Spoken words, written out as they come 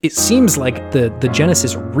it seems like the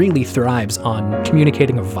Genesis really thrives on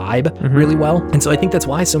communicating a vibe really well. And so I think that's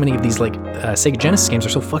why so many of these like Sega Genesis games are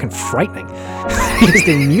so fucking frightening. Because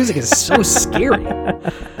the music is so scary.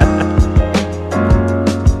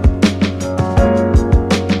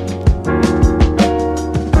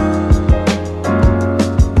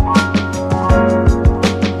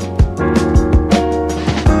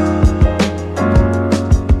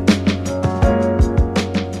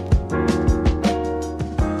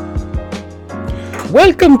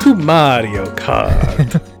 Welcome to Mario Kart.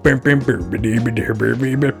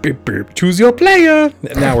 Choose your player.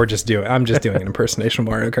 Now I'm just doing an impersonation of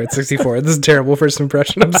Mario Kart 64. This is a terrible first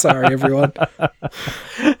impression. I'm sorry, everyone.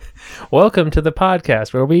 Welcome to the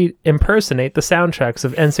podcast where we impersonate the soundtracks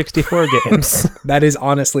of N64 games. That is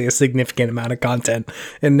honestly a significant amount of content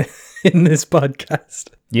in this podcast.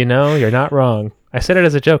 You know, you're not wrong. I said it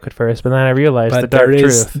as a joke at first, but then I realized the dark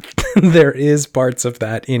truth. There is parts of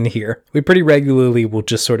that in here. We pretty regularly will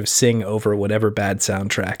just sort of sing over whatever bad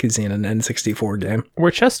soundtrack is in an N64 game.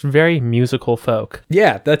 We're just very musical folk.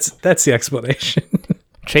 Yeah, that's the explanation.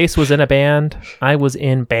 Chase was in a band. I was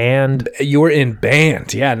in band. You were in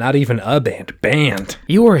band. Yeah, not even a band. Band.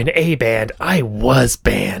 You were in a band. I was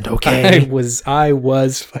band, okay? I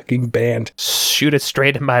was fucking band. Shoot it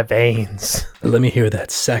straight in my veins. Let me hear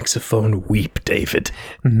that saxophone weep, David.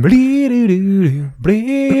 Did you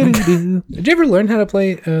ever learn how to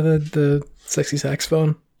play the sexy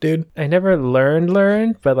saxophone, dude? I never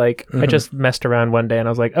learned, but like I just messed around one day and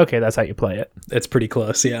I was like, okay, that's how you play it. It's pretty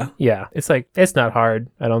close, yeah. Yeah, it's not hard,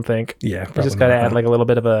 I don't think. Yeah, you just gotta add like a little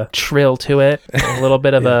bit of a trill to it, a little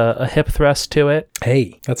bit of a hip thrust to it.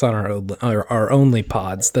 Hey, that's on our only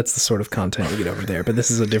pods. That's the sort of content we get over there, but this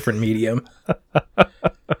is a different medium.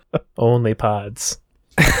 Only pods.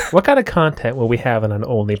 What kind of content will we have in an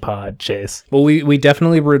only pod, Chase? Well, we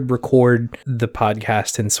definitely would record the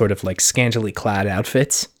podcast in sort of like scantily clad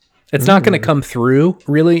outfits. It's not going to come through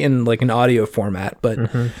really in like an audio format, but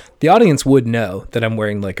the audience would know that I'm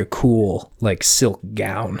wearing like a cool like silk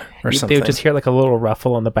gown or something. They would just hear like a little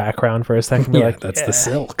ruffle in the background for a second. Yeah, that's the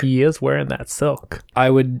silk. He is wearing that silk. I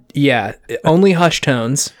would, only hush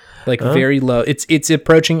tones, like very low. It's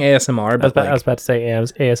approaching ASMR, but I was about to say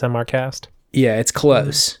ASMR cast. Yeah, it's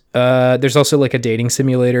close. There's also like a dating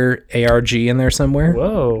simulator ARG in there somewhere.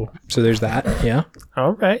 Whoa. So there's that, yeah.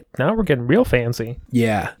 All right. Now we're getting real fancy.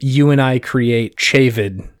 Yeah. You and I create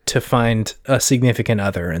Chavid to find a significant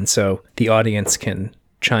other, and so the audience can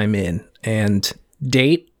chime in and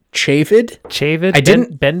date Chavid. Chavid? I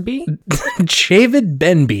didn't... Benby? Chavid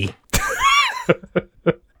Benby.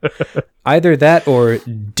 Either that or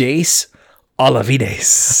Dace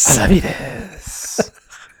Olavides. Olavides.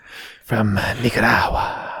 From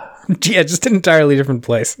Nicaragua. Yeah, just an entirely different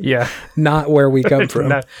place. Yeah. Not where we come from.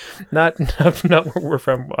 not where we're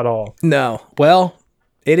from at all. No. Well,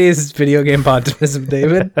 it is Video Game Podtimism,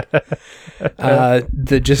 David.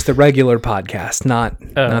 The regular podcast, not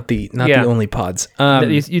the only pods.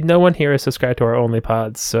 No one here is subscribed to our only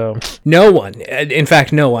pods, so no one. In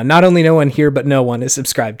fact, no one. Not only no one here, but no one is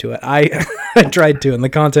subscribed to it. I tried to, and the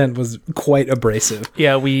content was quite abrasive.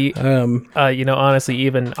 Yeah, we honestly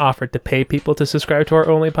even offered to pay people to subscribe to our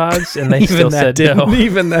only pods, and they still said no.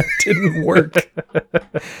 Even that didn't work.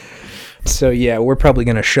 So yeah, we're probably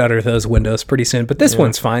going to shutter those windows pretty soon, but this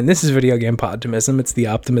one's fine. This is Video Game Podtimism. It's the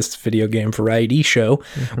Optimist video game variety show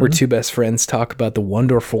where two best friends talk about the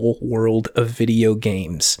wonderful world of video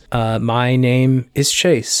games. My name is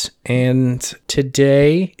Chase, and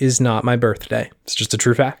today is not my birthday. It's just a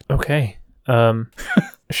true fact. Okay.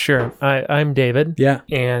 Sure. I'm David. Yeah.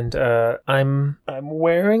 And I'm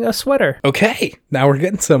wearing a sweater. Okay. Now we're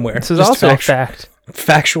getting somewhere. This is just also a fact.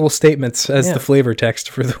 Factual statements as the flavor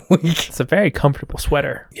text for the week. It's a very comfortable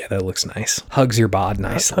sweater. Yeah, that looks nice. Hugs your bod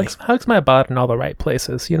nicely. Hugs my bod in all the right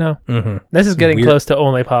places, you know? Mm-hmm. This is getting close to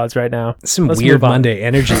only pods right now. Let's weird Monday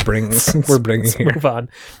energy we're bringing here. Move on.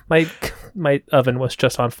 My oven was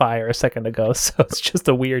just on fire a second ago, so it's just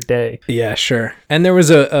a weird day. Yeah, sure. And there was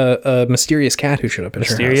a mysterious cat who showed up in her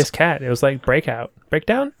house. Mysterious cat. It was like Breakout.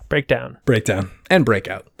 Breakdown? Breakdown. And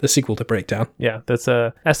Breakout, the sequel to Breakdown. Yeah, that's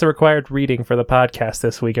the required reading for the podcast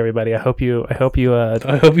this week, everybody. I hope you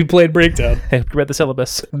played Breakdown. Read the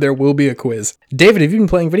syllabus. There will be a quiz. David, have you been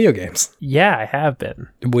playing video games? Yeah, I have been.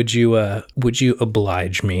 Would you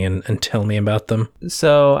oblige me and tell me about them?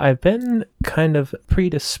 So I've been kind of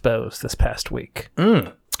predisposed this past week.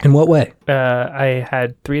 In what way? I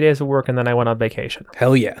had 3 days of work and then I went on vacation.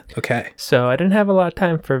 Hell yeah. Okay. So I didn't have a lot of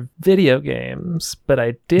time for video games, but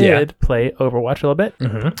I did play Overwatch a little bit.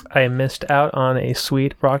 Mm-hmm. I missed out on a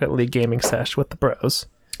sweet Rocket League gaming sesh with the bros.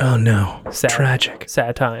 Oh no. Tragic.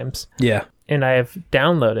 Sad times. Yeah. and I have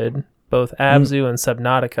downloaded both Abzu and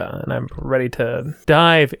Subnautica, and I'm ready to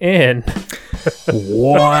dive in.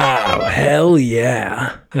 Wow, hell yeah.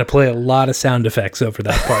 I'm going to play a lot of sound effects over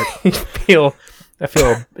that part. I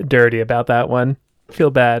feel dirty about that one. I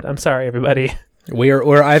feel bad. I'm sorry, everybody.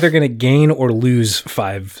 We're either going to gain or lose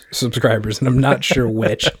 5 subscribers, and I'm not sure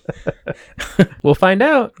which. We'll find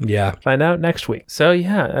out. Yeah. Find out next week. So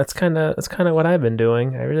yeah, that's kind of what I've been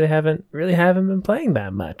doing. I really haven't been playing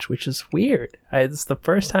that much, which is weird. It's the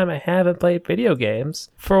first time I haven't played video games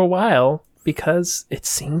for a while, because it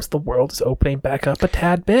seems the world is opening back up a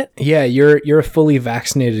tad bit. Yeah, you're a fully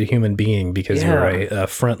vaccinated human being because you're a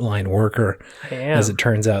frontline worker, I am. as it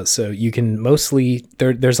turns out. So you can mostly,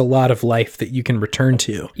 there's a lot of life that you can return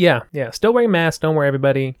to. Yeah. Still wearing masks. Don't worry,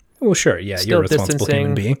 everybody. Well, sure. Yeah, Still you're a responsible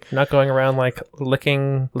human being. Not going around like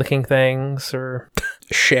licking things or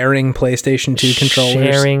sharing PlayStation 2 controllers.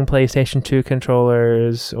 Sharing PlayStation 2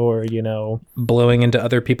 controllers, or blowing into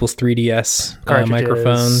other people's 3DS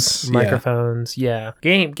microphones. Yeah.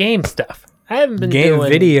 Game stuff. I haven't been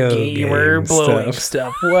doing video gamer blowing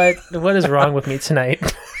stuff. What is wrong with me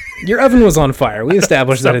tonight? Your oven was on fire. We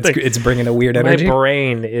established that it's bringing a weird energy. My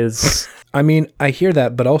brain is... I mean, I hear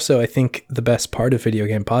that, but also I think the best part of video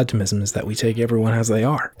game podtimism is that we take everyone as they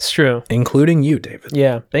are. It's true. Including you, David.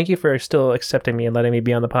 Yeah. Thank you for still accepting me and letting me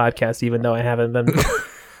be on the podcast, even though I haven't been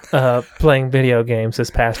playing video games this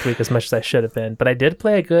past week as much as I should have been. But I did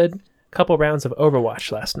play a good couple rounds of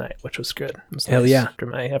Overwatch last night, which was good. Hell yeah.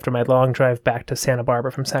 After my long drive back to Santa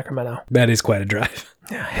Barbara from Sacramento. That is quite a drive.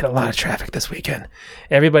 Yeah, I hit a lot of traffic this weekend.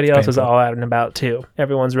 Everybody else is all out and about too.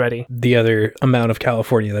 Everyone's ready. The other amount of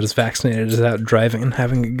California that is vaccinated is out driving and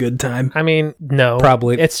having a good time. I mean, no.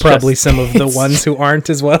 Probably some of the ones who aren't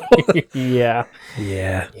as well. Yeah.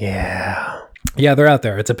 Yeah, they're out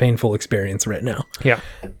there. It's a painful experience right now. Yeah.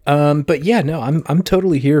 But yeah, no, I'm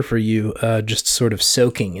totally here for you. Just sort of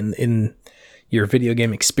soaking in your video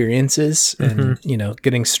game experiences and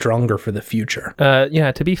getting stronger for the future.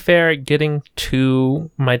 Yeah. To be fair, getting to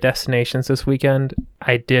my destinations this weekend,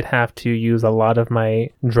 I did have to use a lot of my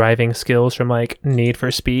driving skills from like Need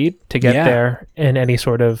for Speed to get there in any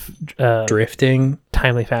sort of drifting,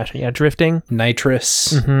 timely fashion. Yeah, drifting,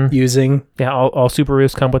 nitrous using. Yeah, all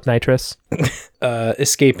Subarus come with nitrous.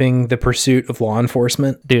 Escaping the pursuit of law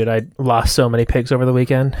enforcement. Dude, I lost so many pigs over the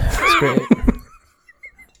weekend. It's great.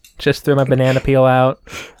 Just threw my banana peel out,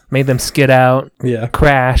 made them skid out,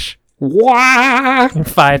 crash. Wah!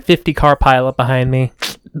 550 car pile up behind me.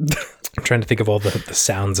 I'm trying to think of all the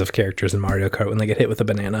sounds of characters in Mario Kart when they get hit with a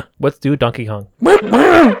banana. Let's do Donkey Kong.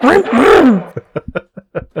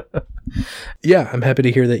 Yeah, I'm happy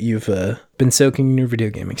to hear that you've been soaking in your video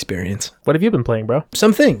game experience. What have you been playing, bro?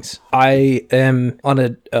 Some things. I am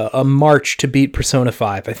on a march to beat Persona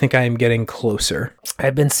 5. I think I am getting closer.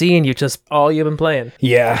 I've been seeing you just all you've been playing.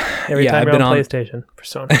 Yeah. Every time you're on PlayStation.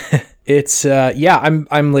 Persona. It's,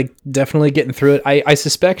 I'm like definitely getting through it. I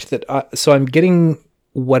suspect that, so I'm getting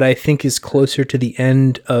what I think is closer to the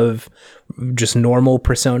end of just normal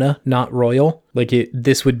Persona, not Royal. Like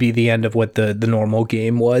this would be the end of what the normal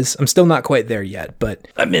game was. I'm still not quite there yet, but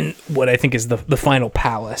I'm in what I think is the final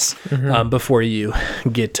palace before you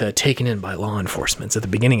get taken in by law enforcement at the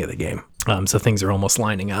beginning of the game. So things are almost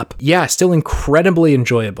lining up. Yeah, still incredibly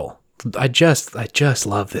enjoyable. I just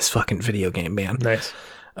love this fucking video game, man. Nice.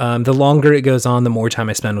 The longer it goes on, the more time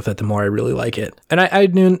I spend with it, the more I really like it. And I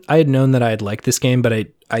had known that I'd like this game, but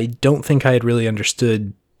I don't think I had really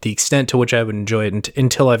understood the extent to which I would enjoy it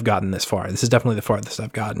until I've gotten this far. This is definitely the farthest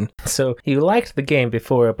I've gotten. So you liked the game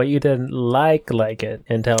before, but you didn't like it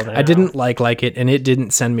until now. I didn't like it, and it didn't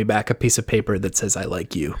send me back a piece of paper that says I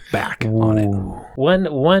like you back on it.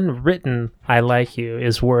 One written I like you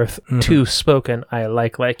is worth 2 spoken I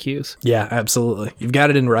like yous. Yeah, absolutely. You've got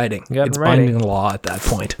it in writing. It's binding law at that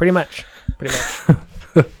point. Pretty much.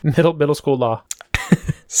 Middle school law.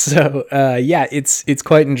 So, it's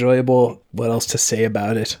quite enjoyable. What else to say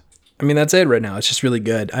about it? I mean, that's it right now. It's just really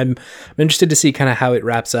good. I'm interested to see kind of how it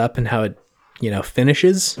wraps up and how it,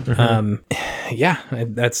 finishes. Those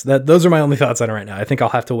are my only thoughts on it right now. I think I'll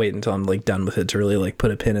have to wait until I'm like done with it to really like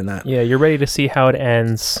put a pin in that. Yeah, you're ready to see how it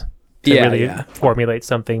ends. To formulate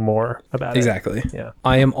something more about exactly. it. Yeah.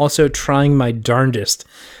 I am also trying my darndest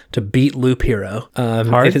to beat Loop Hero.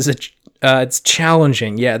 Hard? It is It's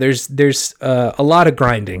challenging. Yeah, there's a lot of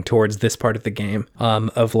grinding towards this part of the game.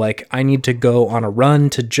 Of like, I need to go on a run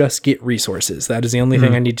to just get resources. That is the only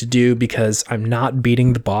thing I need to do because I'm not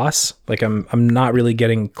beating the boss. Like I'm not really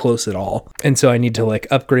getting close at all. And so I need to like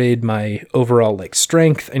upgrade my overall like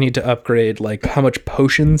strength. I need to upgrade like how much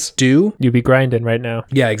potions do. You'd be grinding right now.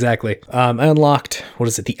 Yeah, exactly. I unlocked, what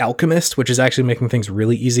is it? The Alchemist, which is actually making things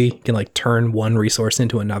really easy. You can like turn one resource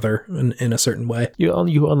into another in a certain way.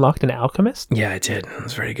 You unlocked an alchemist? Yeah, I did. It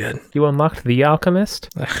was very good. You unlocked the alchemist?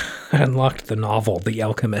 I unlocked the novel, The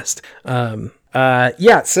Alchemist.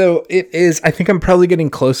 Yeah, so it is, I think I'm probably getting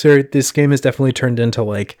closer. This game has definitely turned into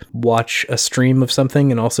like watch a stream of something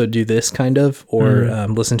and also do this kind of, or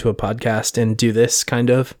listen to a podcast and do this kind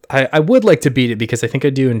of. I would like to beat it because I think I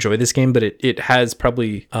do enjoy this game, but it has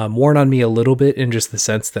probably worn on me a little bit in just the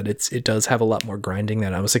sense that it does have a lot more grinding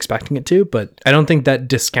than I was expecting it to, but I don't think that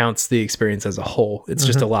discounts the experience as a whole. It's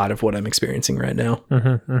just a lot of what I'm experiencing right now.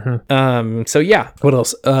 So yeah, what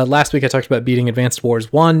else? Last week I talked about beating Advanced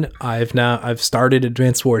Wars 1. I've started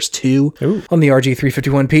Advanced Wars 2 on the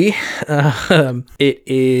RG351P. It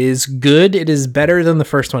is good. It is better than the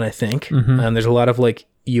first one, I think. There's a lot of like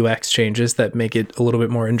UX changes that make it a little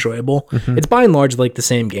bit more enjoyable. It's by and large like the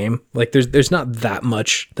same game. Like there's not that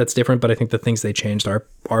much that's different, but I think the things they changed are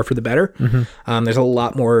for the better. There's a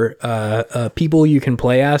lot more people you can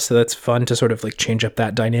play as, so that's fun to sort of like change up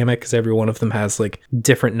that dynamic because every one of them has like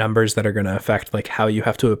different numbers that are going to affect like how you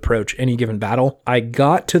have to approach any given battle. I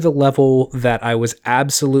got to the level that I was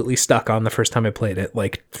absolutely stuck on the first time I played it,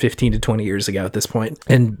 like 15 to 20 years ago at this point,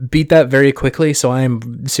 and beat that very quickly. So I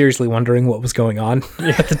am seriously wondering what was going on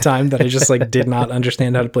at the time that I just like did not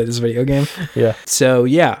understand how to play this video game. Yeah. So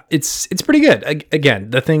yeah, it's pretty good.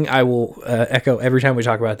 Again, the thing I will echo every time we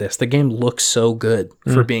talk about this, the game looks so good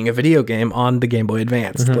for being a video game on the Game Boy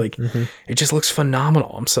Advance. It just looks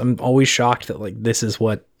phenomenal. I'm always shocked that like this is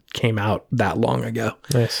what came out that long ago.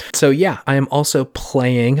 Nice. So yeah, I am also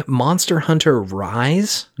playing Monster Hunter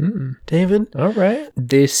Rise, David. All right.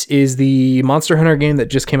 This is the Monster Hunter game that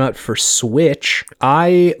just came out for Switch.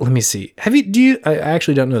 Let me see. I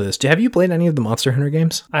actually don't know this. Have you played any of the Monster Hunter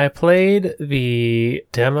games? I played the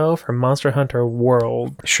demo for Monster Hunter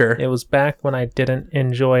World. Sure. It was back when I didn't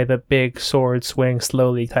enjoy the big sword swing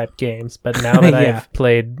slowly type games, but now that I've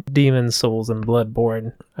played Demon's Souls and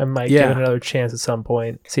Bloodborne, I might give it another chance at some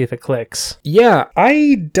point. See if it clicks. Yeah,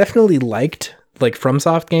 I definitely liked like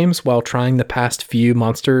FromSoft games while trying the past few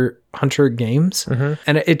Monster Hunter games,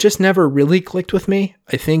 and it just never really clicked with me.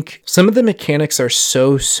 I think some of the mechanics are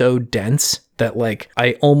so dense that like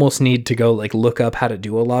I almost need to go like look up how to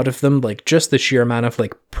do a lot of them. Like just the sheer amount of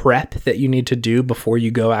like prep that you need to do before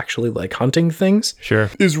you go actually like hunting things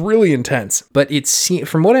is really intense. But it's,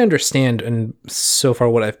 from what I understand and so far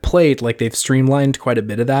what I've played, like they've streamlined quite a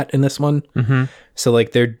bit of that in this one. So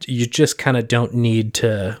like you just kind of don't need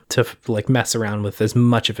to like mess around with as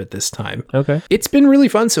much of it this time. Okay. It's been really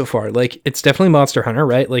fun so far. Like it's definitely Monster Hunter,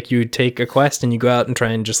 right? Like you take a quest and you go out and try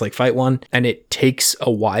and just like fight one, and it takes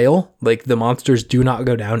a while. Like the monsters do not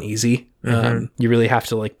go down easy. You really have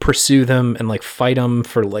to like pursue them and like fight them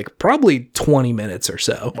for like probably 20 minutes or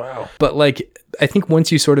so. Wow. But like I think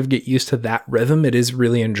once you sort of get used to that rhythm, it is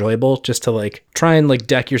really enjoyable just to like try and like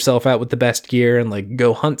deck yourself out with the best gear and like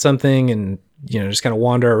go hunt something and, you know, just kind of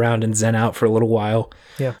wander around and zen out for a little while.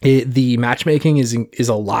 Yeah. The matchmaking is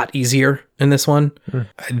a lot easier in this one.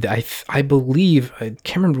 I believe, I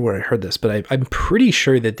can't remember where I heard this, but I'm pretty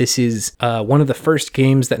sure that this is one of the first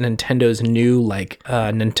games that Nintendo's new like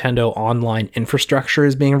Nintendo Online infrastructure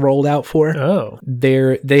is being rolled out for. Oh.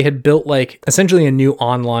 They had built like essentially a new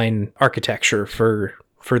online architecture for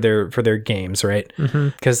their games, right?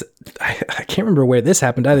 Because I can't remember where this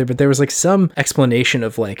happened either, but there was like some explanation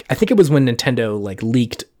of like, I think it was when Nintendo like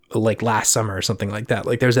leaked like last summer or something like that.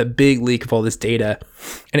 Like there's a big leak of all this data,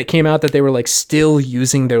 and it came out that they were like still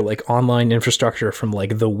using their like online infrastructure from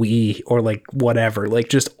like the Wii or like whatever, like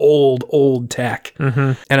just old tech.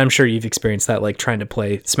 And I'm sure you've experienced that, like trying to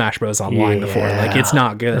play Smash Bros online before. Like it's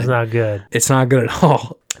not good. It's not good. It's not good at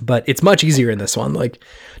all. But it's much easier in this one. Like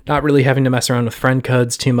not really having to mess around with friend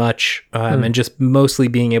codes too much, and just mostly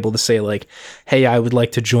being able to say like, hey, I would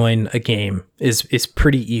like to join a game is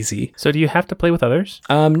pretty easy. So do you have to play with others?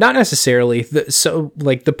 Not necessarily. So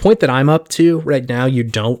like the point that I'm up to right now, you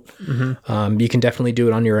don't. You can definitely do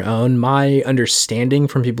it on your own. My understanding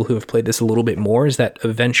from people who have played this a little bit more is that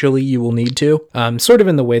eventually you will need to, sort of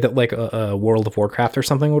in the way that like a World of Warcraft or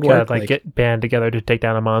something would work. Like get band together to take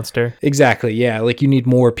down a monster. Exactly. Yeah. Like you need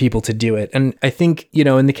more more people to do it. And I think, you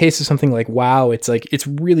know, in the case of something like WoW, it's like, it's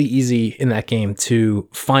really easy in that game to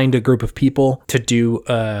find a group of people to do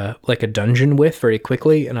like a dungeon with very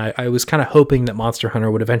quickly. And I was kind of hoping that Monster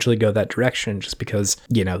Hunter would eventually go that direction, just because,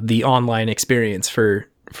 you know, the online experience for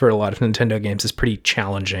a lot of Nintendo games is pretty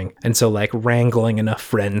challenging. And so like wrangling enough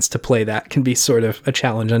friends to play that can be sort of a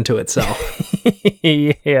challenge unto itself.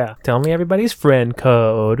 Yeah. Tell me everybody's friend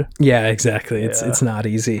code. Yeah, exactly. It's not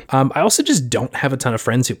easy. I also just don't have a ton of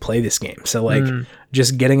friends who play this game. So like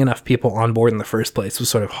just getting enough people on board in the first place was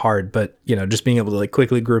sort of hard, but you know, just being able to like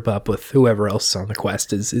quickly group up with whoever else is on the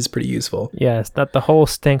quest is pretty useful. Yeah, it's not the whole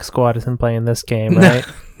Stink Squad isn't playing this game, right?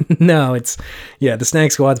 No, the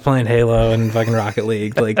Snake Squad's playing Halo and fucking Rocket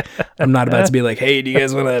League. Like, I'm not about to be like, hey, do you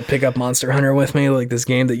guys want to pick up Monster Hunter with me? Like this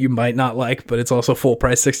game that you might not like, but it's also full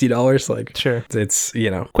price $60. Like, sure. It's, you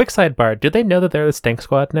know. Quick sidebar. Do they know that they're the Stink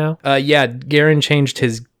Squad now? Yeah, Garen changed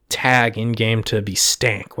his tag in game to be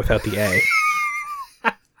Stank without the A.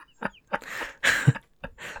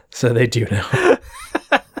 So they do know.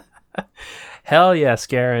 Hell yes,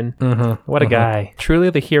 Garen. What a guy. Truly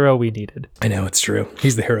the hero we needed. I know, it's true.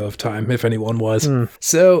 He's the hero of time, if anyone was.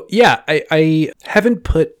 So, yeah, I haven't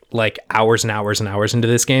put like hours and hours and hours into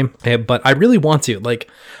this game, but I really want to. Like,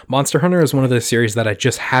 Monster Hunter is one of those series that I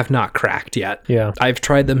just have not cracked yet. Yeah. I've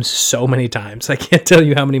tried them so many times. I can't tell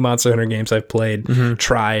you how many Monster Hunter games I've played,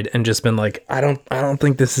 tried, and just been like, I don't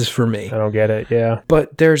think this is for me. I don't get it. Yeah.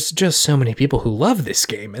 But there's just so many people who love this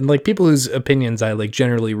game, and like people whose opinions I like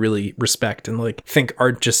generally really respect and like think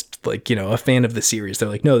are just like, you know, a fan of the series. They're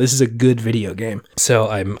like, no, this is a good video game. So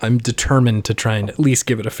I'm determined to try and at least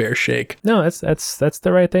give it a fair shake. No, that's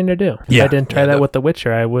the right thing to do. If I didn't try that with The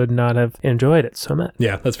Witcher, I would not have enjoyed it so much.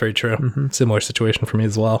 Yeah, that's very true. Similar situation for me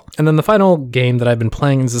as well. And then the final game that I've been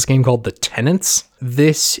playing is this game called The Tenants.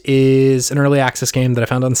 This is an early access game that I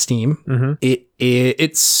found on Steam.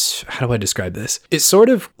 It's how do I describe this? It's sort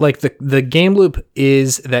of like the game loop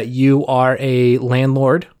is that you are a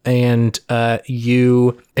landlord and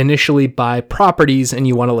you initially buy properties and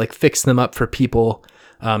you want to like fix them up for people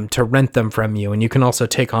to rent them from you. And you can also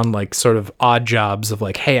take on like sort of odd jobs of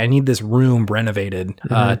like, hey, I need this room renovated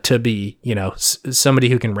to be, you know, somebody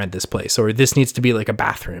who can rent this place, or this needs to be like a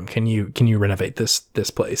bathroom. Can you renovate this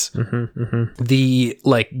place? The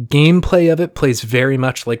like gameplay of it plays very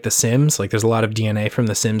much like The Sims. Like there's a lot of DNA from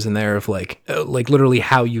The Sims in there of like literally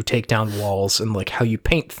how you take down walls and like how you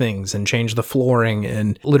paint things and change the flooring,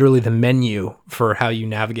 and literally the menu for how you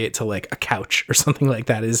navigate to like a couch or something like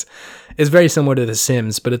that is very similar to The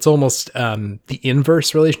Sims, but it's almost the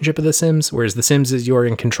inverse relationship of The Sims, whereas The Sims is you're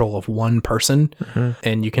in control of one person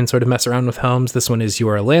and you can sort of mess around with homes. This one is you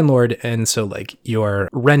are a landlord, and so like you're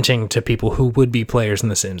renting to people who would be players in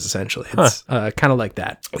The Sims, essentially. It's kind of like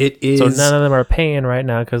that. It is. So none of them are paying right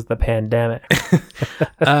now because of the pandemic.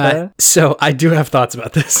 So I do have thoughts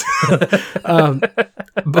about this.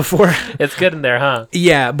 Before it's good in there, huh?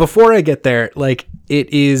 Yeah, before I get there, like it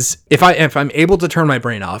is, if I'm able to turn my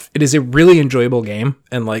brain off, it is a really enjoyable game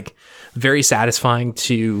and like very satisfying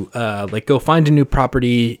to like go find a new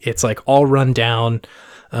property. It's like all run down.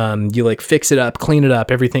 You like fix it up, clean it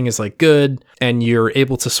up, everything is like good, and you're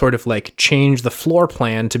able to sort of like change the floor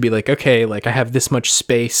plan to be like, okay, like I have this much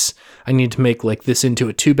space, I need to make like this into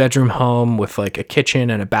a 2-bedroom home with like a kitchen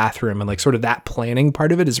and a bathroom, and like sort of that planning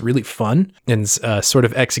part of it is really fun and sort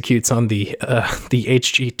of executes on the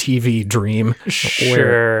HGTV dream.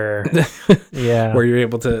 Sure. Yeah. Where you're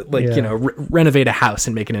able to like, you know, renovate a house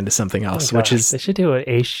and make it into something else, which is... They should do an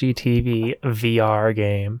HGTV VR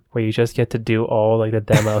game where you just get to do all like the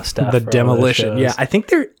demo stuff. The demolition. Yeah, I think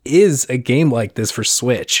there is a game like this for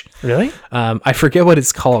Switch. Really? I forget what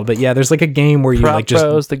it's called, but yeah, there's like a game where you like just...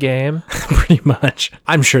 Pros the game. Pretty much.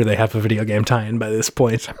 I'm sure they have a video game tie-in by this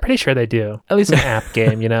point. I'm pretty sure they do. At least an app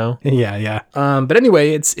game, you know? Yeah. But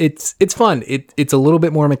anyway, it's fun. It's a little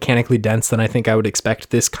bit more mechanically dense than I think I would expect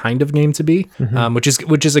this kind of game to be,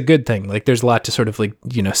 which is a good thing. Like there's a lot to sort of like,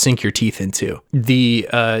 you know, sink your teeth into.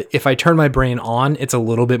 If I turn my brain on, it's a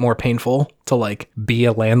little bit more painful to like be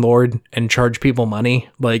a landlord and charge people money.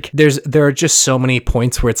 Like there are just so many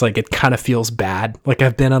points where it's like it kind of feels bad. Like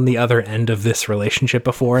I've been on the other end of this relationship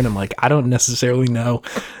before, and I'm like, I don't necessarily know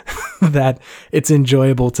that it's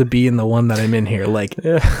enjoyable to be in the one that I'm in here. Like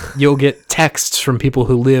you'll get texts from people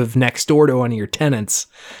who live next door to one of your tenants,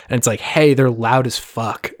 and it's like, hey, they're loud as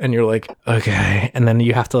fuck, and you're like, okay, and then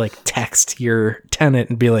you have to like text your tenant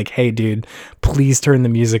and be like, hey dude, please turn the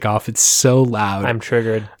music off. It's so loud. I'm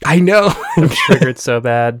triggered. I know. I'm triggered so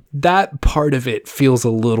bad. That part of it feels a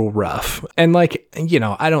little rough. And like, you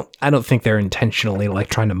know, I don't think they're intentionally like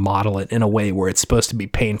trying to model it in a way where it's supposed to be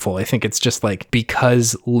painful. I think it's just like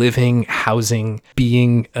because living, housing,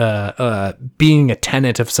 being a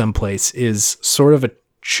tenant of some place is sort of a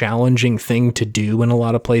challenging thing to do in a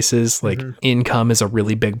lot of places. Like income is a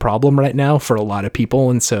really big problem right now for a lot of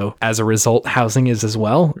people, and so as a result housing is as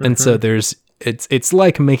well. And so it's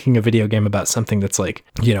like making a video game about something that's like,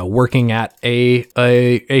 you know, working at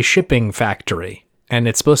a shipping factory, and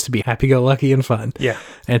it's supposed to be happy-go-lucky and fun. Yeah.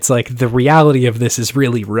 And it's like the reality of this is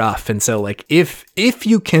really rough. And so like if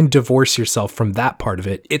you can divorce yourself from that part of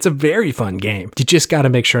it, it's a very fun game. You just got to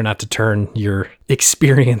make sure not to turn your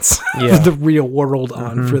experience of the real world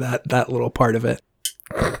on for that little part of it.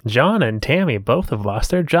 John and Tammy both have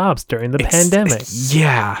lost their jobs during the pandemic.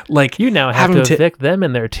 Yeah, like you now have to evict them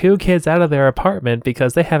and their 2 kids out of their apartment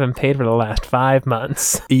because they haven't paid for the last 5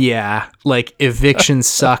 months. Yeah, like evictions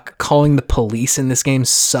suck. Calling the police in this game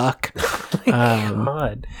suck.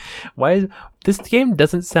 God, why? This game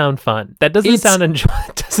doesn't sound fun. That doesn't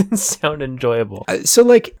sound enjoyable. So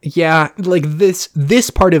like, yeah, like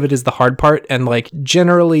this part of it is the hard part. And like,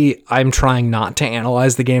 generally I'm trying not to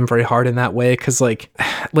analyze the game very hard in that way. Cause like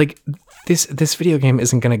this video game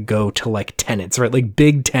isn't going to go to like tenants, right? Like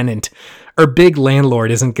big tenant or big landlord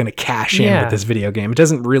isn't going to cash in with this video game. It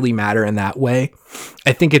doesn't really matter in that way.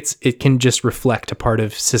 I think it can just reflect a part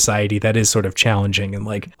of society that is sort of challenging, and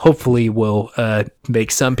like hopefully will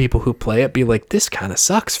make some people who play it be like, this kind of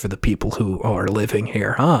sucks for the people who are living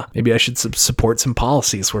here, huh? Maybe I should support some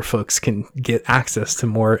policies where folks can get access to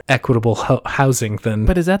more equitable housing than.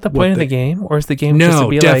 But is that the point of the game, or is the game just to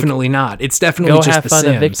be definitely not? It's definitely go just have the fun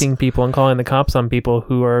Sims. Evicting people and calling the cops on people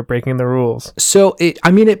who are breaking the rules? So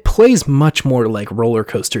it plays much more like Roller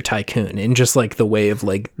Coaster Tycoon, in just like the way of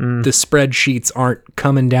like the spreadsheets aren't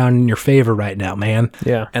coming down in your favor right now, man.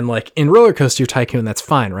 Yeah. And like in Roller Coaster Tycoon, that's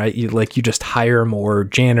fine, right? You just hire more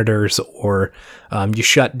janitors, or you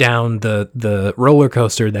shut down the roller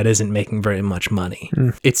coaster that isn't making very much money.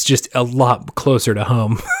 It's just a lot closer to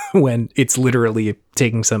home when it's literally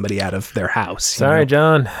taking somebody out of their house. Sorry,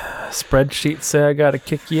 John. Spreadsheets say I gotta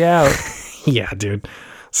kick you out. Yeah, dude.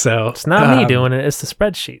 So it's not me doing it, it's the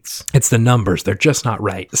spreadsheets. It's the numbers. They're just not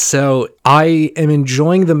right. So I am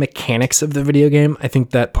enjoying the mechanics of the video game. I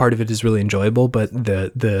think that part of it is really enjoyable, but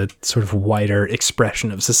the sort of wider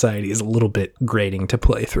expression of society is a little bit grating to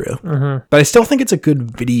play through. But I still think it's a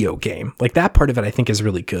good video game. Like that part of it I think is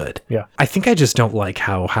really good. Yeah. I think I just don't like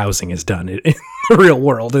how housing is done in the real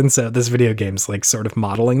world. And so this video game's like sort of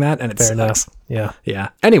modeling that, and it Fair sucks. enough. Yeah. Yeah.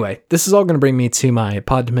 Anyway, this is all going to bring me to my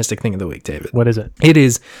Podtimistic thing of the week, David. What is it? It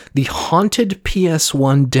is the Haunted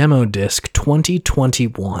PS1 Demo Disc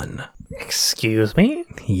 2021. Excuse me?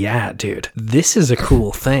 Yeah, dude. This is a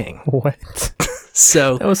cool thing. What?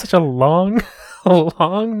 So that was such a long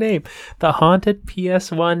name. The Haunted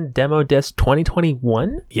PS1 Demo Disc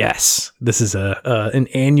 2021? Yes. This is an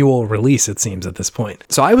annual release, it seems, at this point.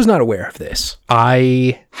 So I was not aware of this.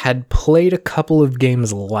 I had played a couple of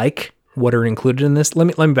games like what are included in this.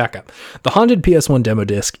 Let me back up. The Haunted PS1 Demo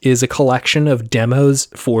Disc is a collection of demos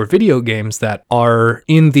for video games that are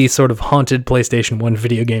in the sort of haunted PlayStation 1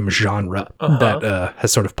 video game genre that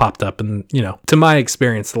has sort of popped up in, to my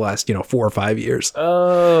experience, the last, 4 or 5 years.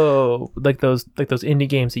 Oh, like those indie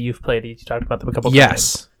games that you've played. You talked about them a couple times.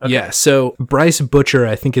 Yes. Okay. Yeah. So Bryce Butcher,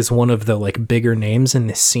 I think, is one of the like bigger names in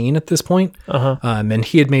this scene at this point. And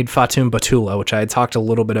he had made Fatum Batula, which I had talked a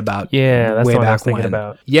little bit about. Yeah, that's way the one back I was thinking when.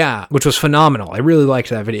 about. Yeah, which was phenomenal. I really liked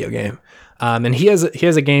that video game. And he has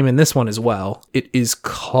a game in this one as well. It is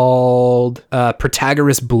called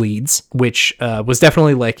Protagoras Bleeds, which was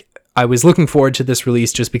definitely like, I was looking forward to this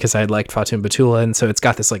release just because I had liked Fatum Batula, and so it's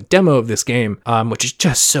got this like demo of this game, which is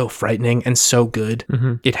just so frightening and so good.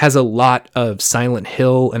 It has a lot of Silent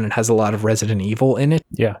Hill and it has a lot of Resident Evil in it.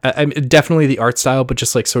 Yeah, definitely the art style, but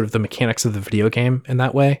just like sort of the mechanics of the video game in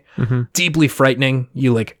that way. Deeply frightening.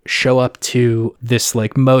 You like show up to this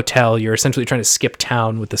like motel. You're essentially trying to skip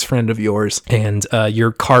town with this friend of yours, and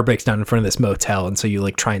your car breaks down in front of this motel, and so you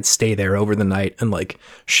like try and stay there over the night, and like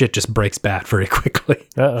shit just breaks bad very quickly.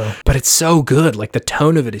 But it's so good. Like the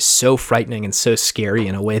tone of it is so frightening and so scary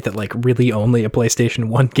in a way that like really only a PlayStation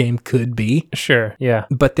 1 game could be. Sure, yeah.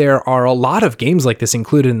 But there are a lot of games like this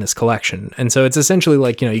included in this collection. And so it's essentially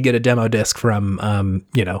like, you get a demo disc from,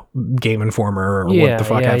 Game Informer or what the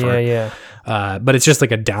fuck ever. Yeah. But it's just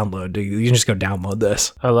like a download. You can just go download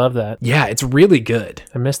this. I love that. Yeah, it's really good.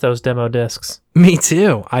 I miss those demo discs. Me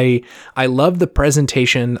too. I love the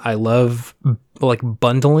presentation. I love like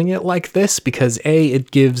bundling it like this because it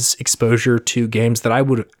gives exposure to games that I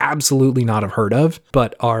would absolutely not have heard of,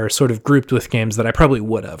 but are sort of grouped with games that I probably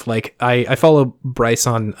would have. Like I follow Bryce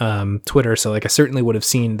on Twitter, so like I certainly would have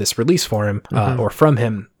seen this release for him or from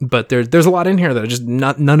him. But there's a lot in here that I just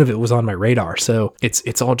none of it was on my radar. So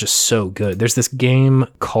it's all just so good. There's this game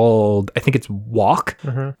called, I think it's Walk.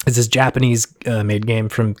 It's this Japanese made game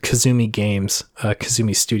from Kazumi Games,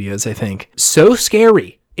 Kazumi Studios, I think. So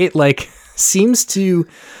scary. It like seems to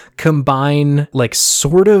combine like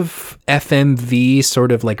sort of FMV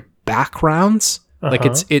sort of like backgrounds. Like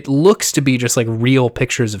it looks to be just like real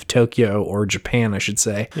pictures of Tokyo or Japan, I should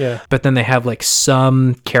say. Yeah. But then they have like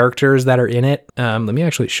some characters that are in it. Let me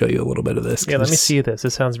actually show you a little bit of this. Yeah, let me see this.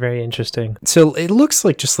 It sounds very interesting. So it looks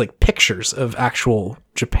like just like pictures of actual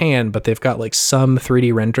Japan, but they've got like some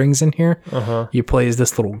 3D renderings in here. You play as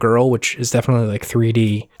this little girl, which is definitely like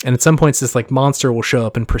 3D. And at some points, this like monster will show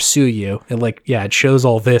up and pursue you. And like, yeah, it shows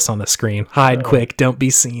all this on the screen. Hide quick, don't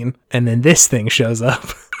be seen. And then this thing shows up.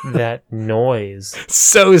 That noise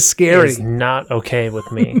so scary. is not okay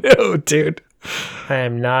with me. No, dude. I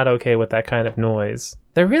am not okay with that kind of noise.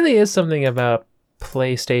 There really is something about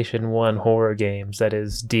PlayStation 1 horror games that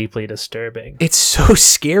is deeply disturbing. It's so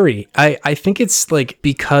scary. I think it's like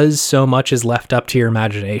because so much is left up to your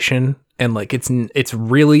imagination. And like it's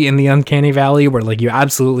really in the uncanny valley where like you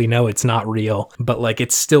absolutely know it's not real, but like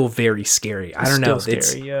it's still very scary. I don't know.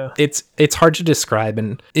 It's hard to describe,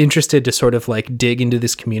 and interested to sort of like dig into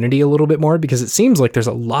this community a little bit more because it seems like there's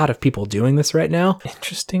a lot of people doing this right now.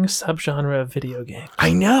 Interesting subgenre of video game.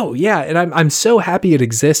 I know, yeah, and I'm so happy it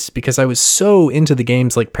exists because I was so into the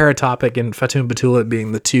games like Paratopic and Fatum Batula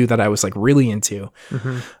being the two that I was like really into.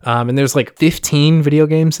 And there's like 15 video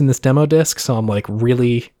games in this demo disc, so I'm like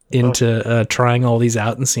really into trying all these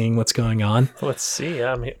out and seeing what's going on. Let's see.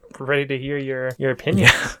 I'm ready to hear your opinion.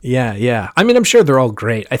 Yeah. I mean, I'm sure they're all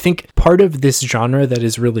great. I think part of this genre that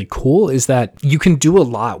is really cool is that you can do a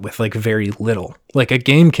lot with like very little. Like a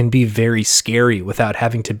game can be very scary without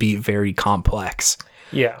having to be very complex.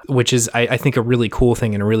 Yeah. Which is, I think, a really cool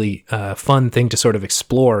thing and a really fun thing to sort of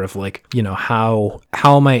explore of like, you know, how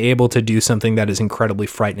am I able to do something that is incredibly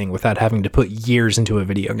frightening without having to put years into a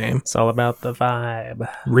video game? It's all about the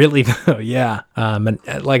vibe. Really, though, yeah. And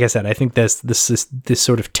like I said, I think this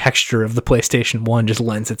sort of texture of the PlayStation 1 just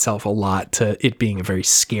lends itself a lot to it being a very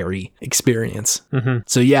scary experience.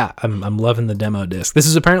 So yeah, I'm loving the demo disc. This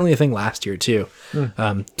is apparently a thing last year, too.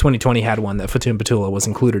 2020 had one that Fatum Batula was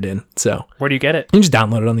included in. So where do you get it? You can just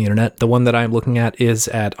download it on the internet. The one that I'm looking at is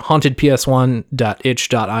at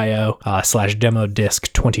hauntedps1.itch.io/demo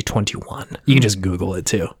disc 2021. You can just Google it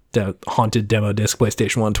too. The haunted demo disc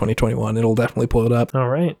PlayStation 1 2021. It'll definitely pull it up. All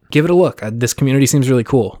right. Give it a look. This community seems really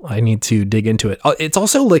cool. I need to dig into it. It's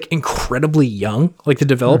also like incredibly young. Like the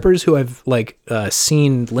developers who I've like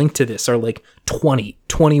seen linked to this are like 20,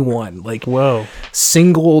 21. Like whoa,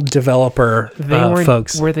 single developer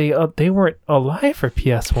folks. They weren't alive for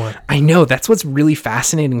PS1. I know. That's what's really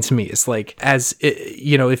fascinating to me. Is like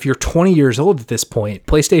you know, if you're 20 years old at this point,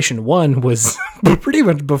 PlayStation 1 was pretty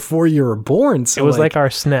much before you were born. So it was like our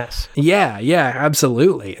SNES. Yeah,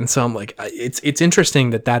 absolutely. And so I'm like, it's interesting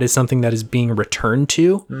that is something that is being returned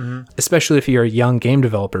to, especially if you're a young game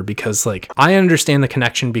developer, because like I understand the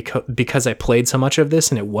connection because I played so much of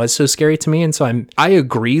this and it was so scary to me. And so I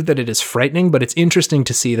agree that it is frightening, but it's interesting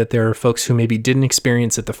to see that there are folks who maybe didn't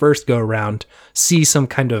experience it the first go around, see some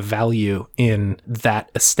kind of value in that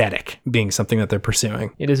aesthetic being something that they're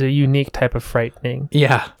pursuing. It is a unique type of frightening.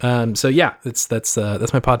 Yeah. So yeah, that's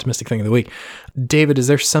my Podtimistic thing of the week. David, is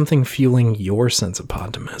there something fueling your sense of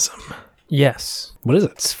Podtimism? Yes. What is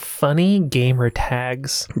it? It's funny gamer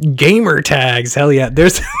tags. Gamer tags. Hell yeah.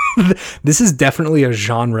 This is definitely a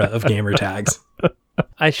genre of gamer tags.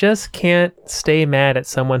 I just can't stay mad at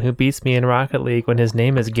someone who beats me in Rocket League when his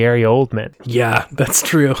name is Gary Oldman. Yeah, that's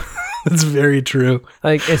true. That's very true.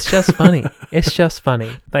 Like, it's just funny. It's just funny.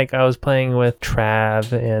 Like, I was playing with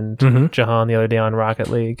Trav and Jahan the other day on Rocket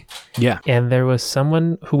League. Yeah. And there was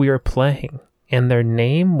someone who we were playing, and their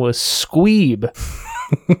name was Squeeb.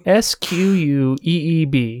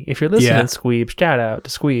 Squeeb. If you're listening, Squeeb, shout out to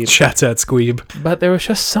Squeeb. Shouts out Squeeb. But there was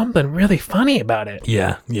just something really funny about it.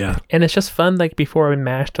 Yeah. And it's just fun, like, before we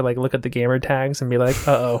mash to, like, look at the gamer tags and be like,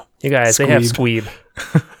 uh-oh, you guys, They have Squeeb.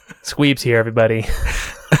 Squeeb's here, everybody.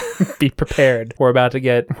 Be prepared. We're about to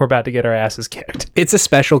get our asses kicked. It's a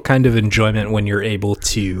special kind of enjoyment when you're able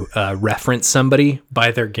to reference somebody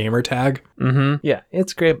by their gamer tag. Yeah,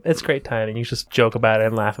 it's great. It's great timing. You just joke about it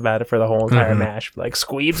and laugh about it for the whole entire match. Like,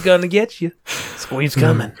 Squeeb's gonna get you. Squeeb's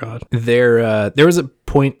coming. Oh, God. There was a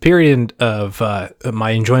period of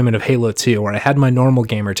my enjoyment of Halo 2 where I had my normal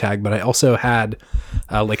gamer tag, but I also had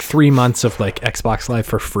like 3 months of like Xbox Live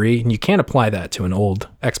for free, and you can't apply that to an old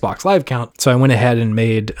Xbox Live account. So I went ahead and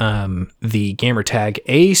made the gamer tag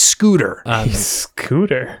a scooter.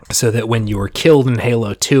 Scooter. So that when you were killed in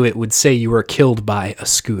Halo 2, it would say you were killed by a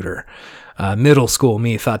scooter. Middle school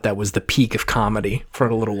me thought that was the peak of comedy for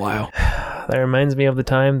a little while. That reminds me of the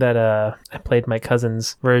time that I played my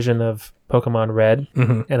cousin's version of Pokemon Red,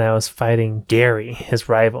 and I was fighting Gary, his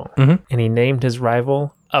rival, and he named his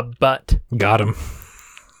rival a butt. Got him.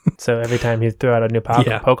 So every time he threw out a new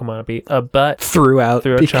Pokemon, it'd be a butt. Threw a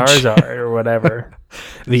Charizard or whatever.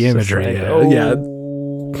 The imagery,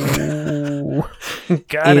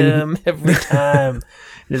 Got him every time.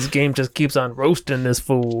 This game just keeps on roasting this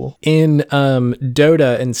fool. In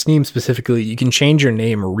Dota and Steam specifically, you can change your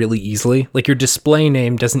name really easily. Like, your display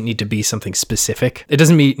name doesn't need to be something specific. It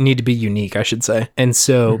doesn't need to be unique, I should say. And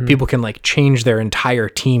so people can like change their entire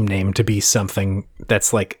team name to be something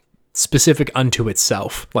that's like specific unto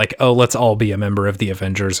itself. Like, oh, let's all be a member of the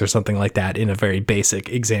Avengers or something like that, in a very basic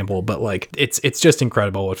example. But like, it's just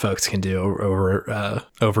incredible what folks can do over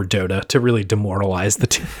Dota to really demoralize the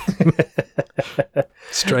team.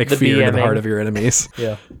 Strike fear in the heart of your enemies.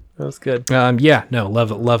 Yeah, that was good.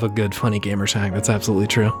 Love a good funny gamer tag. That's absolutely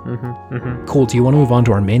true. Cool. Do you want to move on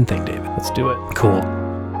to our main thing, David? Let's do it. Cool.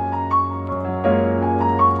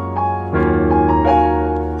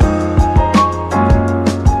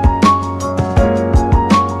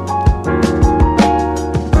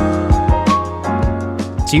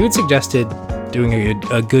 So you had suggested doing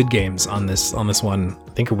a good games on this one,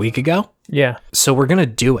 I think a week ago. Yeah. So we're gonna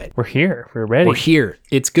do it. We're here. We're ready. We're here.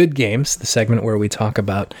 It's Good Games, the segment where we talk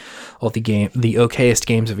about all the okayest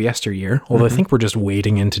games of yesteryear. Although I think we're just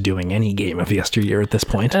wading into doing any game of yesteryear at this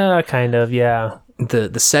point. Kind of, yeah.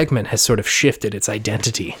 The segment has sort of shifted its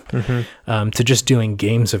identity to just doing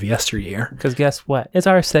games of yesteryear. Because guess what? It's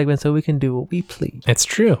our segment, so we can do what we please. It's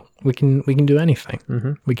true. We can do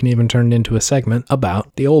anything. We can even turn it into a segment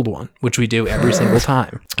about the old one, which we do every single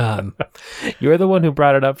time. You're the one who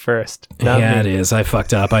brought it up first. Not me. It is. I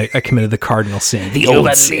fucked up. I committed the cardinal sin. The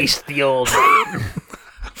old sin. The old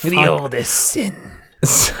the oldest sin.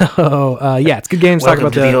 So, it's Good Games. Welcome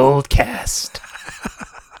Talk about to the old cast.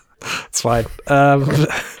 It's fine.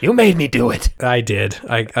 You made me do it. I did.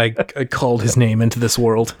 I called his name into this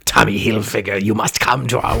world. Tommy Hilfiger, you must come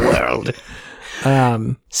to our world.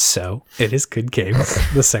 So it is Good Games,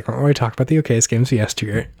 the segment where we talk about the okayest games of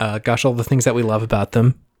yesteryear. Gosh, all the things that we love about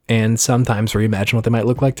them, and sometimes reimagine what they might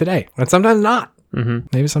look like today, and sometimes not.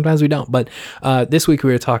 Maybe sometimes we don't. But this week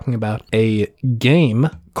we were talking about a game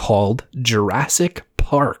called Jurassic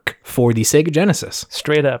Park for the Sega Genesis.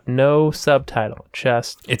 Straight up, no subtitle,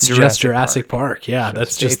 it's just Jurassic Park. Yeah,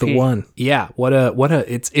 that's just the one. Yeah,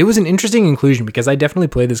 it was an interesting inclusion because I definitely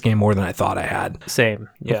played this game more than I thought I had. Same.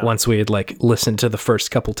 Yeah. Once we had like listened to the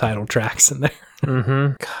first couple title tracks in there.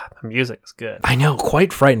 God, the music is good. I know,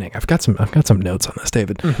 quite frightening. I've got some notes on this,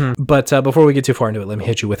 David. But before we get too far into it, let me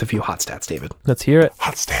hit you with a few hot stats, David. Let's hear it.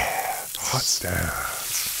 Hot stats.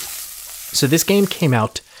 So this game came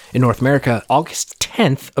out in North America August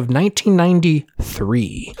 10th of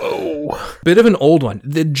 1993. Oh. Bit of an old one.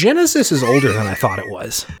 The Genesis is older than I thought it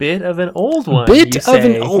was. Bit of an old one.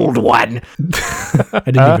 An old one. I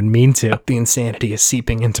didn't even mean to. The insanity is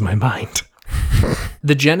seeping into my mind.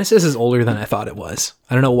 The Genesis is older than I thought it was.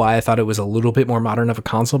 I don't know why I thought it was a little bit more modern of a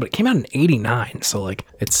console, but it came out in 89, so like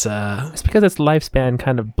it's because its lifespan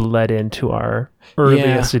kind of bled into our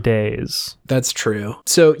earliest days. That's true.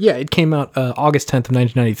 So yeah, it came out August 10th of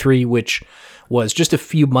 1993, which was just a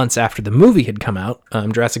few months after the movie had come out.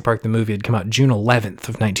 Jurassic Park the movie had come out June 11th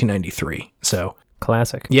of 1993. So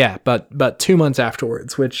classic. Yeah, but 2 months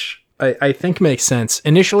afterwards, which I think makes sense.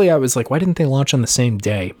 Initially, I was like, why didn't they launch on the same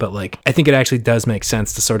day? But like, I think it actually does make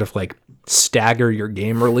sense to sort of like stagger your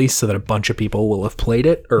game release so that a bunch of people will have played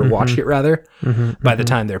it or watched it rather by the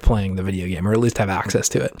time they're playing the video game, or at least have access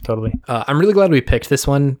to it. Totally. I'm really glad we picked this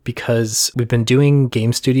one because we've been doing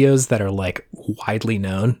game studios that are like widely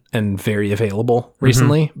known and very available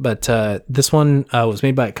recently. But this one was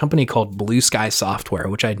made by a company called Blue Sky Software,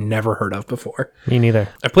 which I'd never heard of before. Me neither.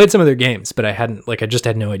 I played some of their games, but I just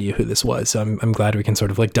had no idea who this was. So I'm glad we can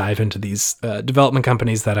sort of like dive into these development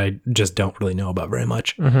companies that I just don't really know about very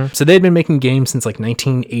much. So they'd been making games since like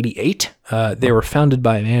 1988. They were founded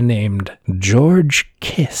by a man named George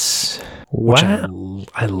Kiss. Which Wow.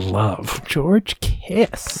 I love. George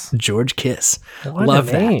Kiss. George Kiss. What Love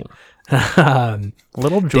a name. that.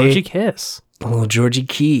 Little Georgie Kiss. Little Georgie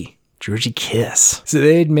Kiss. So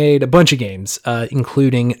they'd made a bunch of games,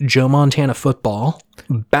 including Joe Montana Football,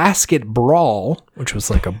 Basket Brawl, which was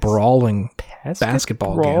like a brawling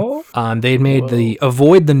basketball game. They'd made the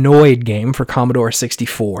Avoid the Noid game for Commodore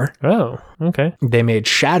 64. Oh, okay. They made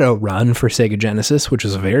Shadowrun for Sega Genesis, which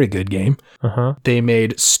was a very good game. They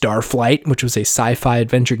made Starflight, which was a sci-fi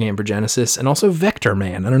adventure game for Genesis, and also Vector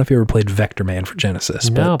Man. I don't know if you ever played Vector Man for Genesis.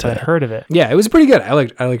 No, but I heard of it. Yeah, it was pretty good. I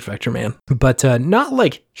liked Vector Man, but not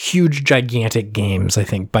like huge, gigantic games, I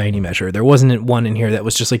think, by any measure. There wasn't one in here that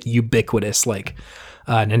was just like ubiquitous, like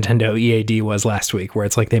Nintendo EAD was last week, where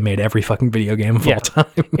it's like they made every fucking video game of all time.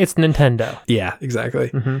 It's Nintendo. Yeah,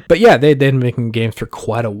 exactly. But yeah, they'd been making games for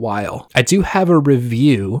quite a while. I do have a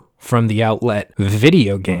review from the outlet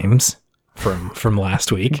Video Games from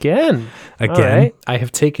last week. Again. All right. I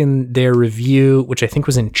have taken their review, which I think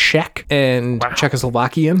was in Czech and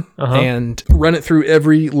Czechoslovakian, and run it through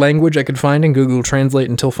every language I could find in Google Translate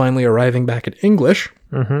until finally arriving back at English.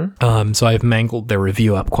 So I've mangled their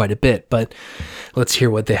review up quite a bit, but let's hear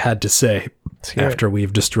what they had to say after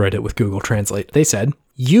we've destroyed it with Google Translate. They said,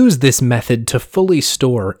 use this method to fully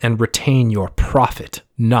store and retain your profit,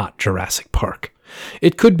 not Jurassic Park.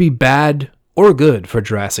 It could be bad or good for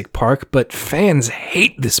Jurassic Park, but fans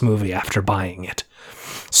hate this movie after buying it.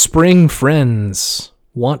 Spring friends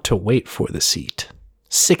want to wait for the seat.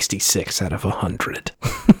 66 out of 100.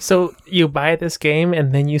 So you buy this game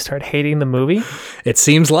and then you start hating the movie? It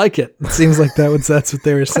seems like it. It seems like that's what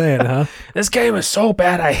they were saying, huh? This game is so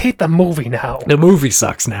bad, I hate the movie now. The movie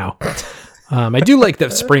sucks now. I do like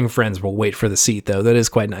that Spring friends will wait for the seat, though. That is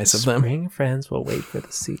quite nice of them. Spring friends will wait for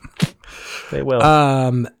the seat. They will.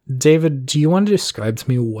 David, do you want to describe to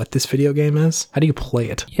me what this video game is? How do you play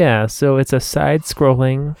it? Yeah, so it's a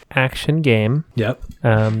side-scrolling action game. Yep.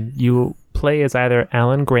 You play as either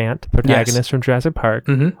Alan Grant, protagonist from Jurassic Park,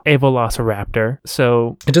 a Velociraptor.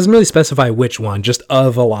 So it doesn't really specify which one, just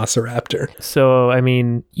a Velociraptor. So I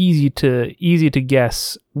mean, easy to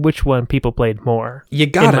guess which one people played more. You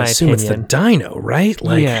gotta assume it's the dino, right?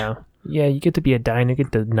 Like, yeah, you get to be a dino, you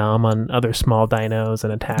get to nom on other small dinos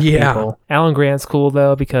and attack people. Alan Grant's cool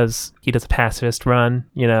though because he does a pacifist run,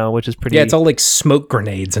 which is pretty. Yeah, it's all like smoke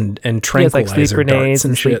grenades and tranquilizer like sleep grenades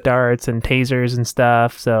and sleep shit. darts and tasers and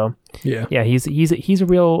stuff. So yeah, he's a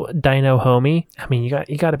real dino homie. I mean, you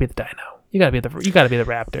got to be the dino. You gotta be the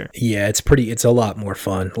raptor. Yeah, it's a lot more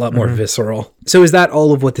fun, a lot more visceral. So is that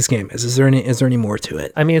all of what this game is? Is there any more to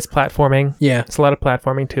it? I mean, it's platforming. Yeah. It's a lot of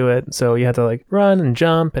platforming to it. So you have to like run and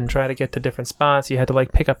jump and try to get to different spots. You had to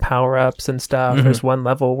like pick up power-ups and stuff. There's one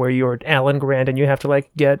level where you're Alan Grant and you have to like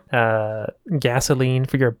get gasoline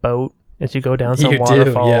for your boat as you go down some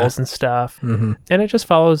waterfalls and stuff. And it just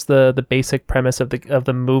follows the basic premise of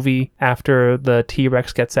the movie after the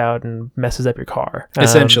T-Rex gets out and messes up your car.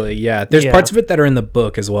 Essentially, yeah. There's parts of it that are in the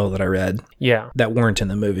book as well that I read. Yeah. That weren't in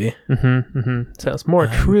the movie. So it's more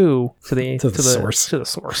true to the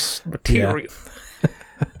source material. Yeah.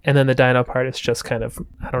 And then the dino part is just kind of,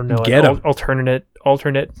 I don't know,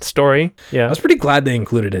 alternate story. Yeah. I was pretty glad they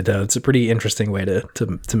included it though. It's a pretty interesting way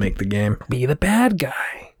to make the game. Be the bad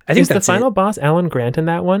guy. I think is the final boss Alan Grant in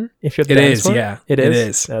that one? If you're the dinosaur? It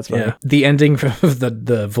is. That's funny. Yeah. The ending of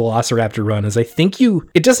the Velociraptor run is, I think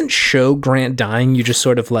it doesn't show Grant dying. You just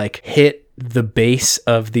sort of like hit the base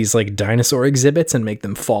of these like dinosaur exhibits and make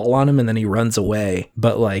them fall on him, and then he runs away.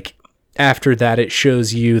 But like after that, it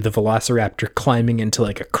shows you the Velociraptor climbing into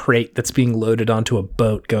like a crate that's being loaded onto a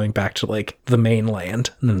boat going back to like the mainland.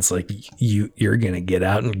 And then it's like, you're gonna get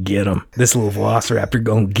out and get him. This little Velociraptor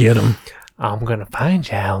gonna get him. I'm gonna find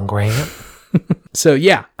you, Alan Grant. So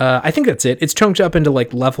yeah, I think that's it. It's chunked up into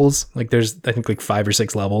like levels. Like there's, I think, like 5 or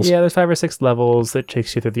 6 levels. Yeah, there's 5 or 6 levels that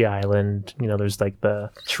takes you through the island. There's like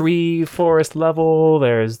the tree forest level.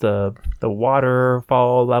 There's the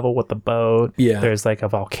waterfall level with the boat. Yeah. There's like a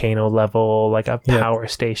volcano level, like a power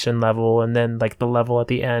station level, and then like the level at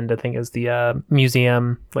the end, I think, is the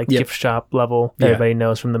museum, like gift shop level that everybody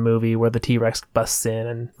knows from the movie, where the T-Rex busts in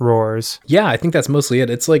and roars. Yeah, I think that's mostly it.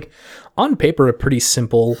 It's like on paper a pretty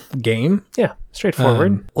simple game. Yeah,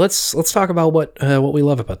 straightforward. Let's talk about what we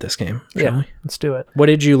love about this game. Shall we? Let's do it. What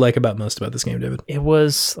did you like most about this game, David? It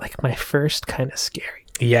was like my first kind of scary.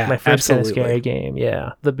 Yeah, my first kind of scary game.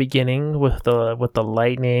 Yeah, the beginning with the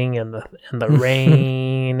lightning and the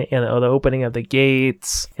rain and the opening of the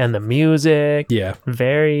gates and the music. Yeah,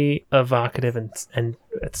 very evocative and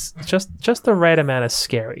it's just the right amount of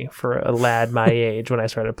scary for a lad my age when I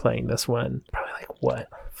started playing this one. Probably like what,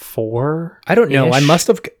 4? I don't know. I must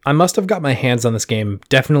have got my hands on this game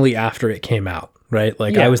definitely after it came out. Right?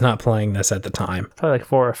 Like, I was not playing this at the time. Probably like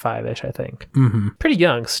 4 or 5-ish, I think. Mm-hmm. Pretty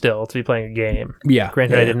young still to be playing a game. Yeah.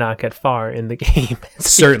 Granted, I did not get far in the game.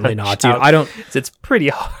 Certainly not, dude. It's pretty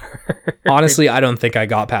hard. Honestly, I don't think I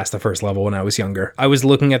got past the first level when I was younger. I was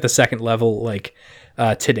looking at the second level, like,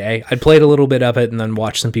 today. I'd played a little bit of it and then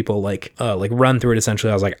watched some people like run through it.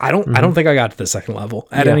 Essentially, I was like, I don't think I got to the second level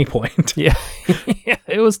at any point. Yeah. Yeah,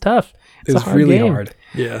 it was tough. It was really hard.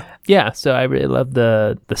 Yeah. Yeah, so I really loved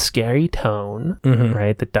the scary tone,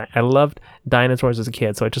 right? I loved dinosaurs as a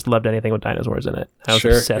kid, so I just loved anything with dinosaurs in it. I was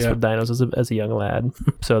obsessed with dinos as a young lad,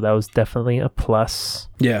 so that was definitely a plus.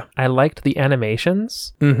 Yeah. I liked the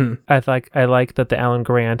animations. Mm-hmm. I liked that the Alan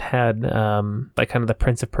Grant had like kind of the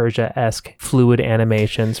Prince of Persia-esque fluid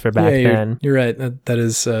animations for back then. You're right. That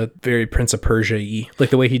is very Prince of Persia-y.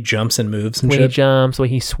 Like the way he jumps and moves and shit. The way he jumps, the way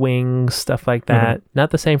he swings, stuff like that. Mm-hmm.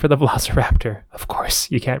 Not the same for the Velociraptor, of course.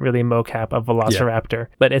 You can't really mocap a Velociraptor,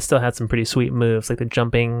 but it still had some pretty sweet moves, like the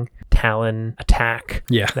jumping talon attack.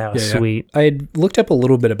 Yeah. That was sweet. I had looked up a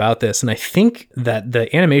little bit about this, and I think that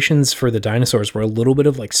the animations for the dinosaurs were a little bit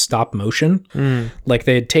of like stop motion. Like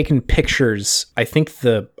they had taken pictures, I think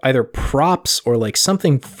either props or like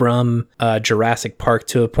something from Jurassic Park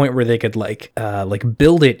to a point where they could like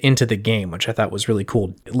build it into the game, which I thought was really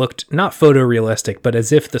cool. It looked not photorealistic, but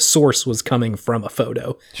as if the source was coming from a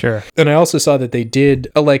photo. Sure. And I also saw that they did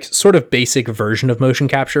a like sort of basic version of motion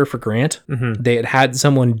capture for Grant. Mm-hmm. They had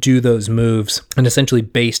someone do those moves and essentially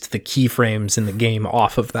based the keyframes in the game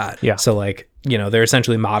off of that. Yeah. So like, they're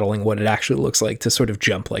essentially modeling what it actually looks like to sort of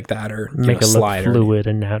jump like that or make it slide look fluid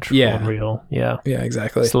and natural and real. Yeah. Yeah,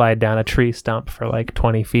 exactly. Slide down a tree stump for like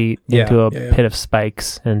 20 feet into a pit of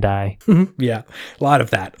spikes and die. Mm-hmm. Yeah. A lot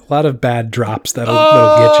of that. A lot of bad drops that'll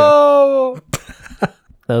get you.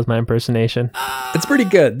 That was my impersonation. It's pretty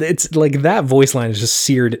good. It's like that voice line is just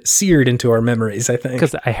seared into our memories, I think.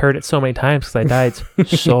 Because I heard it so many times because I died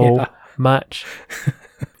so much.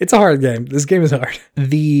 It's a hard game. This game is hard.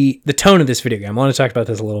 The tone of this video game, I want to talk about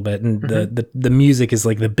this a little bit, and the music is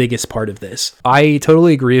like the biggest part of this. I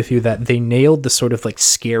totally agree with you that they nailed the sort of like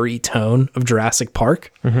scary tone of Jurassic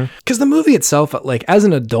Park. Because the movie itself, like as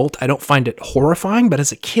an adult, I don't find it horrifying, but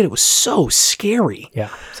as a kid, it was so scary.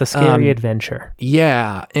 Yeah, it's a scary adventure.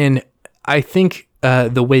 Yeah, and I think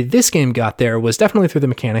the way this game got there was definitely through the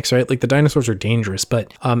mechanics, right? Like the dinosaurs are dangerous,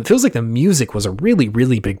 but it feels like the music was a really,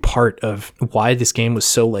 really big part of why this game was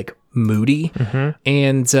so like moody.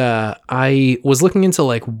 And I was looking into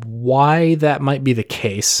like why that might be the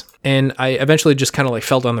case. And I eventually just kind of like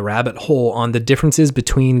fell down the rabbit hole on the differences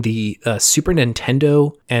between the Super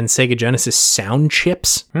Nintendo and Sega Genesis sound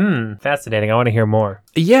chips. Fascinating. I want to hear more.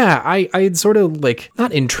 Yeah, I had sort of like,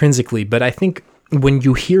 not intrinsically, but I think when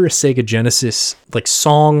you hear a Sega Genesis like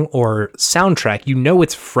song or soundtrack,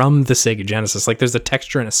 it's from the Sega Genesis. Like there's a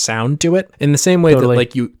texture and a sound to it. In the same way that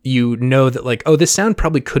like you know that like, oh, this sound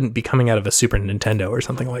probably couldn't be coming out of a Super Nintendo or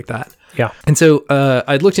something like that. Yeah. And so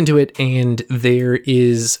I looked into it, and there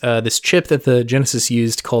is this chip that the Genesis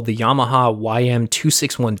used called the Yamaha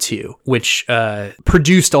YM2612, which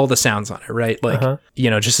produced all the sounds on it, right? Like,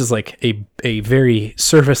 just as like a very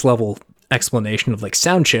surface level explanation of like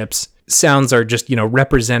sound chips. Sounds are just,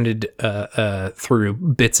 represented through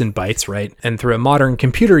bits and bytes, right? And through a modern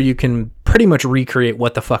computer, you can pretty much recreate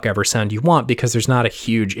what the fuck ever sound you want because there's not a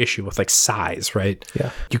huge issue with like size, right? Yeah.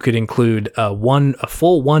 You could include a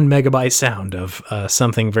full 1 megabyte sound of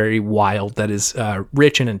something very wild that is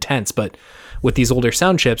rich and intense, but with these older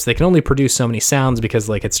sound chips, they can only produce so many sounds because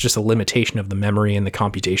like it's just a limitation of the memory and the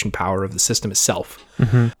computation power of the system itself.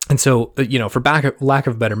 And so, for lack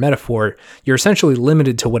of a better metaphor, you're essentially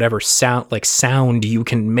limited to whatever sound you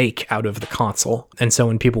can make out of the console. And so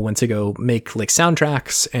when people went to go make like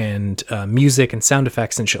soundtracks and music and sound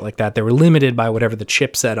effects and shit like that, they were limited by whatever the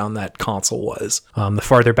chipset on that console was. The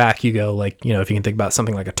farther back you go, like, if you can think about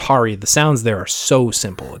something like Atari, the sounds there are so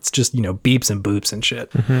simple. It's just, beeps and boops and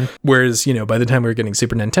shit. Whereas, by the time we were getting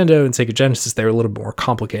Super Nintendo and Sega Genesis, they were a little bit more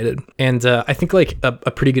complicated. And I think like a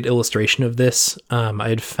pretty good illustration of this, I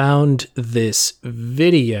had found this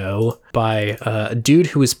video by a dude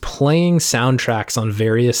who was playing soundtracks on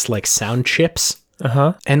various like sound chips.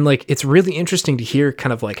 Uh-huh. And like it's really interesting to hear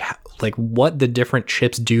kind of like what the different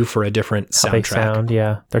chips do for a different How they soundtrack. sound,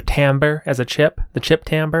 yeah. Their timbre as a chip, the chip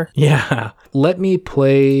timbre. Yeah. Let me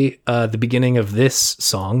play the beginning of this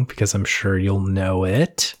song because I'm sure you'll know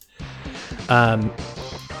it.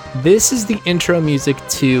 This is the intro music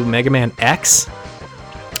to Mega Man X,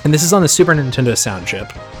 and this is on the Super Nintendo sound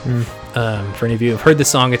chip. For any of you who have heard the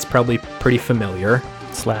song, it's probably pretty familiar.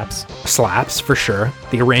 Slaps for sure.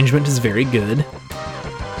 The arrangement is very good.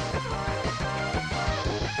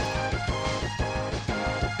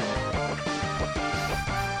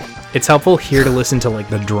 It's helpful here to listen to like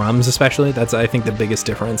the drums, especially. That's, I think, the biggest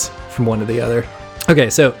difference from one to the other. Okay,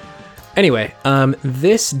 so anyway,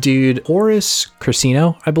 this dude, Horace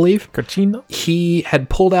Crescino, I believe. Crescino? He had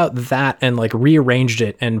pulled out that and like rearranged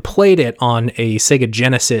it and played it on a Sega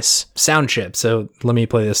Genesis sound chip. So let me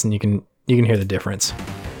play this and you can hear the difference.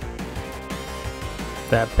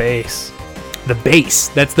 That bass. The bass,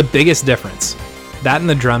 that's the biggest difference. That and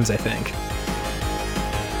the drums, I think.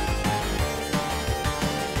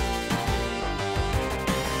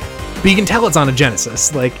 But you can tell it's on a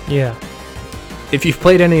Genesis. Like, Yeah. if you've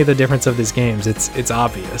played any of the difference of these games, it's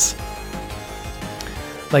obvious.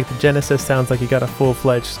 Like the Genesis sounds like you got a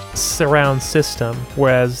full-fledged surround system,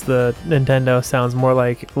 whereas the Nintendo sounds more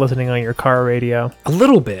like listening on your car radio. A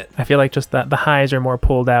little bit. I feel like just that the highs are more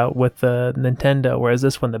pulled out with the Nintendo, whereas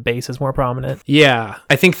this one the bass is more prominent. Yeah.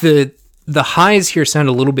 I think the highs here sound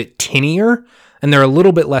a little bit tinnier, and they're a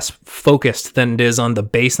little bit less focused than it is on the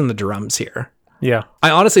bass and the drums here. Yeah. I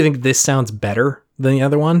honestly think this sounds better than the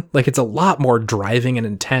other one. Like, it's a lot more driving and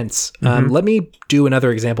intense. Let me do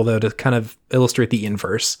another example, though, to kind of illustrate the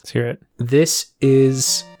inverse. Let's hear it. This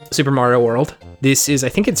is Super Mario World. This is, I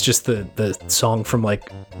think it's just the song from,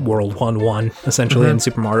 like, World 1-1, essentially, in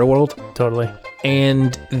Super Mario World. Totally.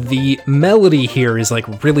 And the melody here is,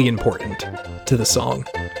 like, really important to the song.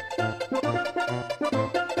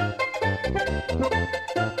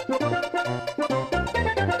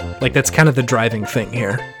 Like, that's kind of the driving thing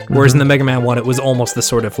here. Whereas in the Mega Man one, it was almost the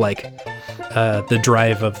sort of like the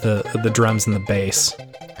drive of the drums and the bass.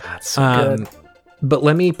 That's so good. But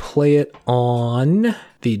let me play it on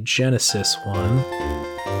the Genesis one.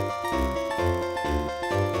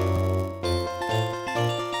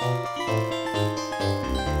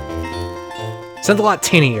 Sounds a lot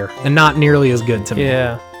tinnier and not nearly as good to me.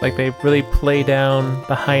 Yeah. Like they really play down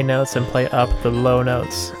the high notes and play up the low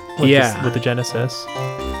notes with the Genesis.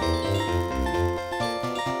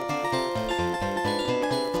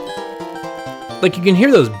 Like, you can hear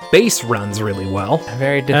those bass runs really well. A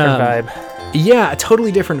very different vibe. Yeah, a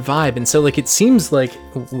totally different vibe. And so, like, it seems like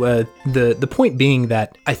the point being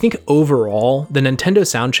that I think overall the Nintendo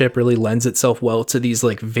sound chip really lends itself well to these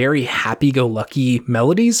like very happy-go-lucky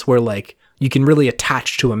melodies where like you can really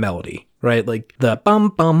attach to a melody, right? Like the bum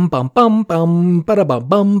bum bum bum bum ba bum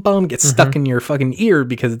bum bum gets stuck in your fucking ear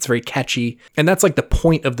because it's very catchy, and that's like the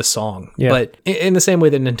point of the song. Yeah. But in the same way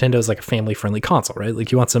that Nintendo is like a family-friendly console, right?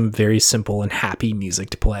 Like, you want some very simple and happy music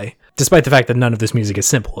to play. Despite the fact that none of this music is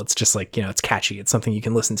simple, it's just like, you know, it's catchy. It's something you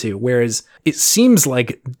can listen to. Whereas it seems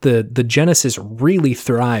like the Genesis really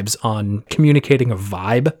thrives on communicating a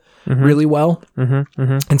vibe really well.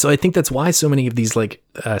 And so I think that's why so many of these like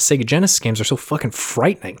Sega Genesis games are so fucking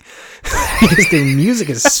frightening because their music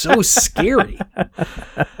is so scary.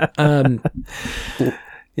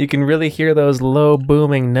 You can really hear those low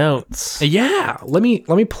booming notes. Yeah, let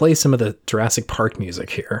me play some of the Jurassic Park music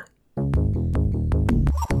here.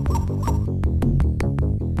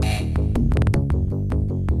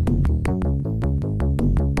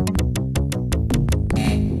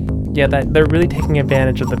 Yeah, that they're really taking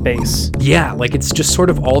advantage of the bass Yeah, like it's just sort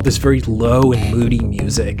of all this very low and moody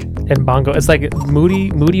music. and bongo. It's like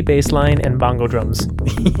moody bass line and bongo drums.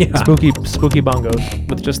 Yeah. Spooky bongos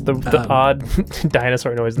with just the odd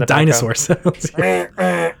dinosaur noise in the Dinosaur sounds.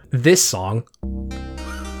 This song,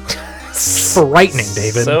 frightening,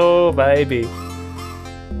 David. So vibey.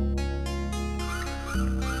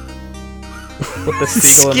 With the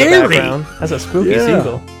seagull in the Scary. background. That's a spooky Yeah.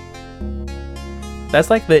 seagull. That's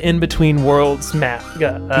like the in-between worlds map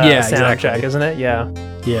soundtrack, exactly. isn't it? Yeah.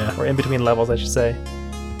 Yeah. Or in-between levels, I should say.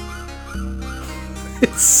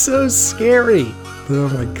 It's so scary. Oh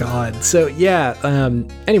my god. So yeah,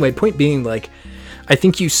 anyway, point being, like, I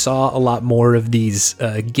think you saw a lot more of these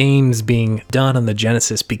games being done on the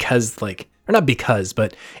Genesis because, like, or not because,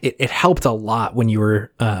 but it helped a lot when you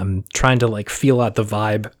were trying to like feel out the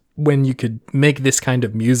vibe when you could make this kind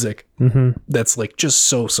of music that's like just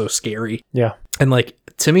so scary. Yeah. And like,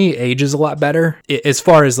 to me, ages a lot better as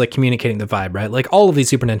far as like communicating the vibe, right? Like all of these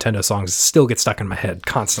Super Nintendo songs still get stuck in my head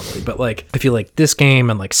constantly, but like I feel like this game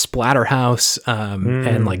and like Splatterhouse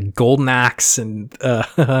and like Golden Axe and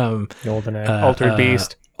Golden Axe, Altered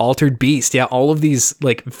Beast. Altered Beast, yeah, all of these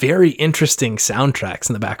like very interesting soundtracks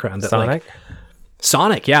in the background. That, Sonic? Like,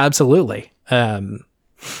 Sonic, yeah, absolutely.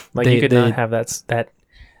 Like you could not have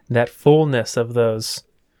that fullness of those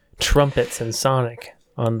trumpets in Sonic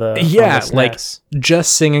on the like SNES.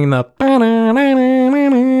 just singing the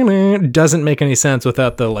doesn't make any sense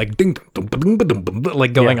without the like ding dum, dum, dum, dum, dum,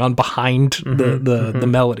 like going on behind the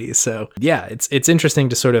melody. So yeah, it's interesting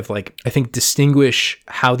to sort of like I think distinguish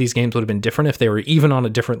how these games would have been different if they were even on a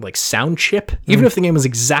different like sound chip, even if the game was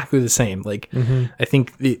exactly the same. Like I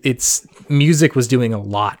think it's music was doing a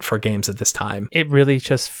lot for games at this time. It really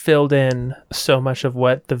just filled in so much of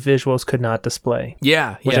what the visuals could not display.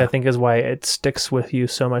 Yeah, Which I think is why it sticks with you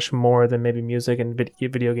so much more than maybe music and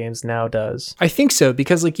video games now does. I think so,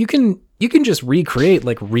 because like you can just recreate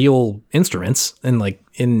like real instruments and like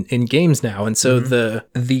in games now, and so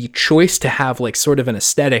the choice to have like sort of an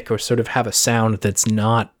aesthetic or sort of have a sound that's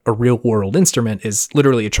not a real world instrument is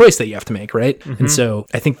literally a choice that you have to make, right? And so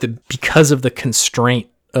I think that because of the constraint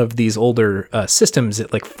of these older systems,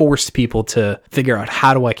 it like forced people to figure out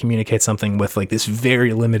how do I communicate something with like this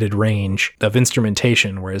very limited range of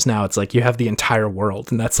instrumentation, whereas now it's like you have the entire world,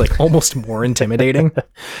 and that's like almost more intimidating.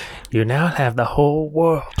 You now have the whole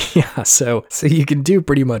world. Yeah, so you can do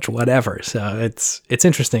pretty much whatever. So it's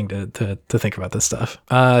interesting to think about this stuff.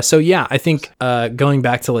 So yeah, I think going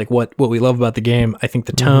back to like what we love about the game, I think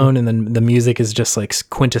the tone and then the music is just like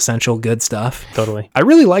quintessential good stuff. Totally. I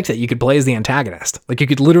really liked that you could play as the antagonist. Like you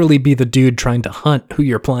could literally be the dude trying to hunt who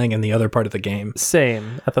you're playing in the other part of the game.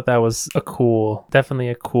 Same. I thought that was definitely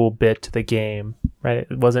a cool bit to the game, right?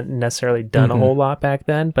 It wasn't necessarily done a whole lot back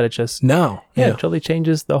then, but it just, it totally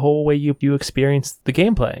changes the whole way you experience the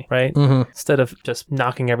gameplay, right? Instead of just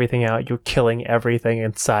knocking everything out, you're killing everything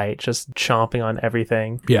in sight, just chomping on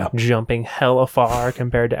everything. Yeah. Jumping hella far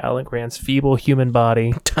compared to Alan Grant's feeble human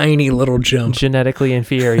body. Tiny little jump. Genetically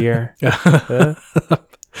inferior.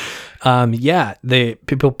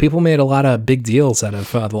 People made a lot of big deals out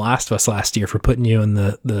of The Last of Us last year for putting you in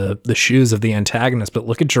the shoes of the antagonist, but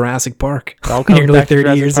look at Jurassic Park. It all comes nearly back to 30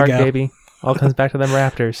 Jurassic years Park, ago. baby. All comes back to them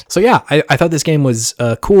Raptors. So yeah, I thought this game was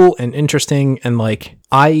cool and interesting, and like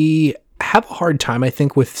I have a hard time, I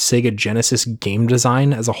think, with Sega Genesis game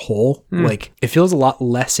design as a whole. Like it feels a lot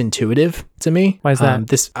less intuitive to me. Why is that?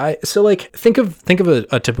 Think of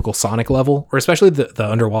a typical Sonic level, or especially the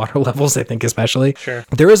underwater levels. I think especially Sure.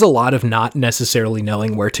 there is a lot of not necessarily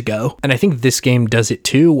knowing where to go, and I think this game does it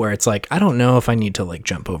too, where it's like I don't know if I need to like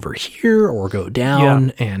jump over here or go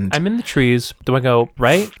down. And I'm in the trees. Do I go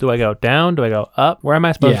right? Do I go down? Do I go up? Where am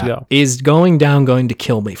I supposed to go? Is going down going to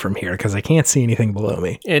kill me from here because I can't see anything below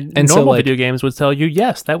me? And so, normal like- video games would tell you,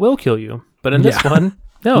 yes, that will kill you. But in this Yeah. one,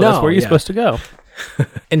 no, that's where you're supposed to go.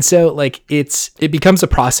 And so like it becomes a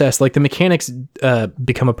process, like the mechanics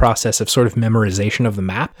become a process of sort of memorization of the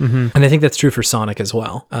map. And I think that's true for Sonic as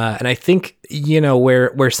well. And I think,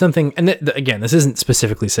 where something, and again, this isn't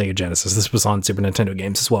specifically Sega Genesis, this was on Super Nintendo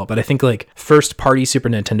games as well, but I think like first party Super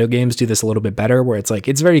Nintendo games do this a little bit better, where it's like,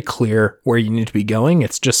 it's very clear where you need to be going.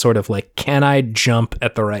 It's just sort of like, can I jump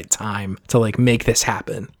at the right time to like make this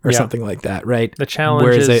happen or something like that, right? The challenge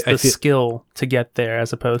Whereas is I the feel- skill to get there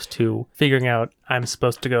as opposed to figuring out I'm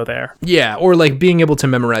supposed to go there. Yeah, or like being able to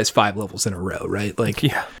memorize 5 levels in a row, right? Like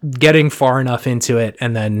getting far enough into it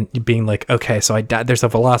and then being like, okay, so there's a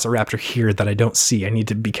Velociraptor here that I don't see. I need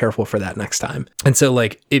to be careful for that next time. And so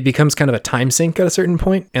like it becomes kind of a time sink at a certain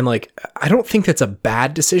point. And like I don't think that's a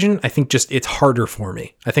bad decision. I think just it's harder for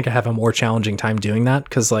me. I think I have a more challenging time doing that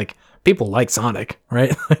because like people like Sonic,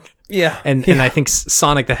 right? And I think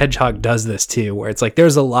Sonic the Hedgehog does this too, where it's like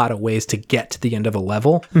there's a lot of ways to get to the end of a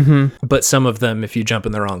level, but some of them, if you jump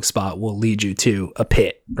in the wrong spot, will lead you to a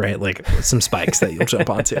pit, right? Like some spikes that you'll jump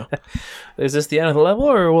onto. Is this the end of the level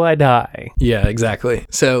or will I die? Yeah, exactly.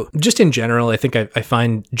 So just in general, I think I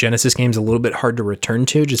find Genesis games a little bit hard to return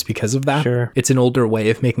to just because of that. Sure. It's an older way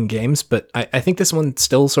of making games, but I think this one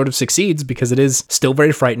still sort of succeeds because it is still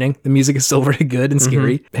very frightening. The music is still very good and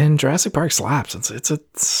scary, and Jurassic Park slaps. It's a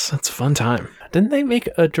fun time. Didn't they make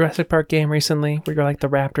a Jurassic Park game recently where you're like the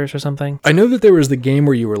Raptors or something? I know that there was the game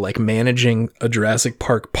where you were like managing a Jurassic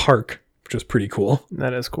Park, which was pretty cool.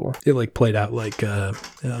 That is cool. It like played out like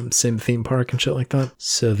Sim theme park and shit like that.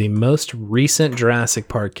 So the most recent Jurassic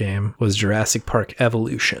Park game was Jurassic Park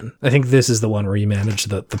Evolution. I think this is the one where you manage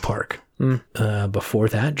the park. Before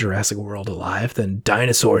that, Jurassic World Alive, then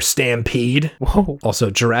Dinosaur Stampede. Whoa. Also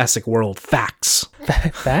Jurassic World Facts.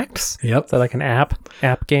 Facts? Yep. Is that like an app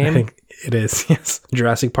game? I think it is, yes.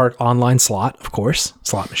 Jurassic Park Online Slot, of course.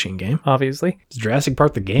 Slot machine game. Obviously. It's Jurassic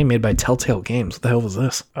Park, the game made by Telltale Games. What the hell was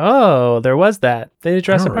this? Oh, there was that. They did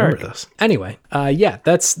Jurassic Park. This. Anyway, yeah,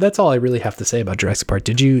 that's all I really have to say about Jurassic Park.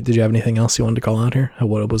 Did you have anything else you wanted to call out here?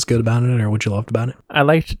 What was good about it or what you loved about it? I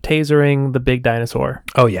liked tasering the big dinosaur.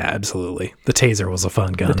 Oh yeah, absolutely. The taser was a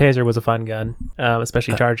fun gun. The taser was a fun gun,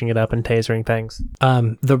 especially charging it up and tasering things.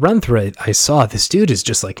 The run through I saw, this dude is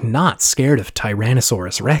just like not scared of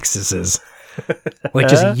Tyrannosaurus Rexes. Like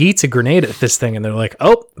just yeets a grenade at this thing and they're like,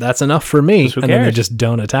 oh, that's enough for me. And then they just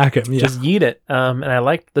don't attack him. Yeah. Just yeet it. And I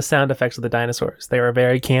liked the sound effects of the dinosaurs. They were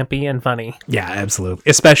very campy and funny. Yeah, absolutely.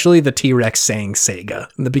 Especially the T-Rex saying Sega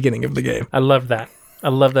in the beginning of the game. I loved that. I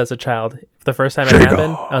loved that as a child. The first time it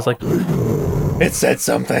happened, I was like, It said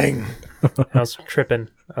something. I was tripping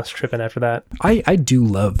after that. I do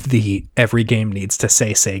love the every game needs to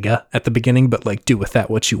say Sega at the beginning, but like do with that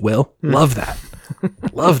what you will. Love that.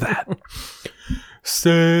 Love that.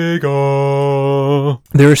 Sega.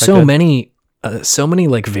 There are so many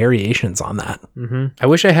like variations on that. Mm-hmm. I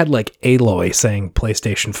wish I had like Aloy saying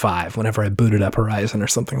PlayStation 5 whenever I booted up Horizon or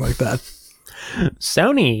something like that.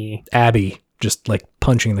 Sony. Abby just like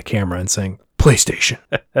punching the camera and saying PlayStation.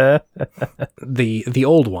 the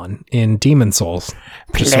old one in Demon Souls.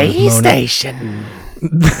 PlayStation.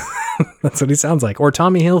 That's what he sounds like. Or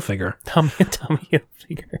Tommy Hilfiger. Tommy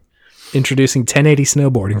Hilfiger. Introducing 1080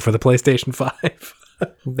 snowboarding for the PlayStation 5.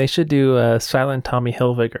 They should do Silent Tommy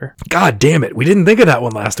Hilfiger. God damn it. We didn't think of that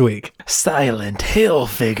one last week. Silent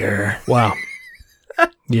Hilfiger. Wow.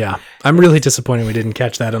 Yeah. I'm really disappointed we didn't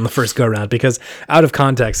catch that on the first go round because out of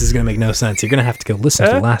context, this is going to make no sense. You're going to have to go listen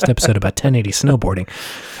to the last episode about 1080 snowboarding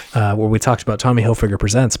where we talked about Tommy Hilfiger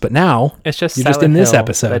Presents. But now it's just you're just in this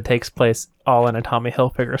episode. That takes place all in a Tommy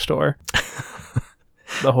Hilfiger store.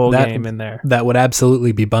 The whole game in there. That would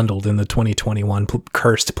absolutely be bundled in the 2021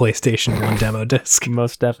 cursed PlayStation 1 demo disc.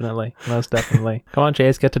 Most definitely. Come on,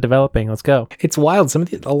 Chase, get to developing. Let's go. It's wild.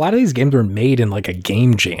 A lot of these games were made in like a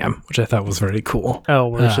game jam, which I thought was very cool. Oh,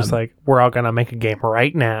 where it's just like, we're all going to make a game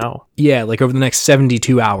right now. Yeah, like over the next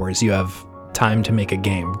 72 hours, you have time to make a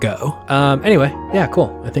game. Go. Anyway, yeah,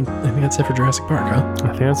 cool. I think that's it for Jurassic Park, huh? I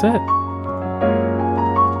think that's it.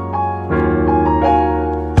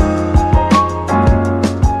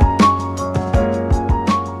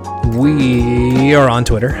 We are on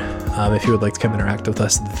Twitter. If you would like to come interact with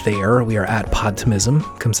us there, we are at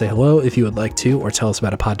Podtimism. Come say hello if you would like to, or tell us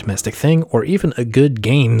about a Podtimistic thing, or even a good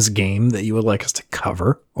games game that you would like us to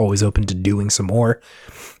cover. Always open to doing some more.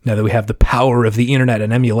 Now that we have the power of the internet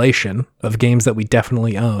and emulation of games that we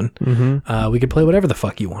definitely own, we can play whatever the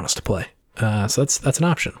fuck you want us to play. So that's an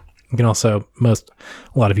option. You can also, a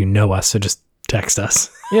lot of you know us, so just text us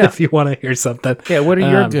if you want to hear something. Yeah, what are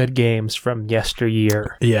your good games from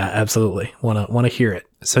yesteryear? Yeah, absolutely. Want to hear it.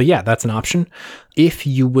 So yeah, that's an option. If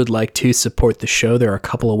you would like to support the show, there are a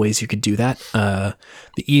couple of ways you could do that. The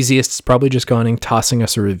easiest is probably just going and tossing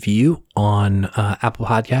us a review on Apple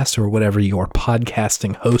Podcasts or whatever your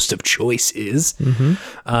podcasting host of choice is.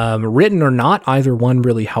 Written or not, either one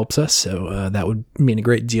really helps us. So that would mean a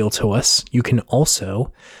great deal to us. You can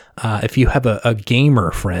also, if you have a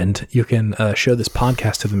gamer friend, you can show this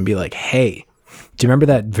podcast to them and be like, hey, do you remember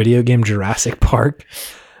that video game Jurassic Park?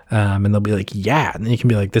 And they'll be like, yeah. And then you can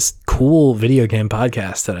be like, this cool video game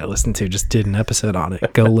podcast that I listened to just did an episode on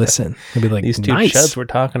it. Go listen. They'll be like, these two chuds were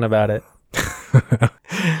talking about it.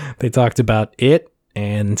 They talked about it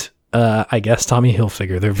and I guess Tommy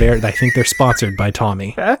Hilfiger. I think they're sponsored by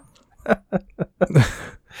Tommy.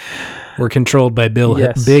 We're controlled by Big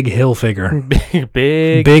Hilfiger.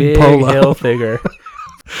 Big Polo. Hilfiger.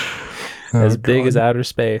 As big as outer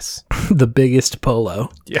space. The biggest polo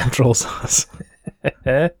controls us.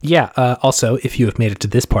 Also, if you have made it to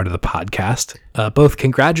this part of the podcast, both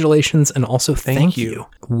congratulations and also thank you.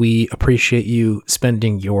 We appreciate you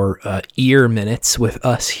spending your ear minutes with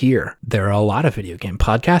us here. There are a lot of video game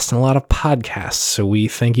podcasts and a lot of podcasts, so we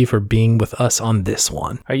thank you for being with us on this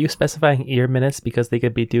one. Are you specifying ear minutes because they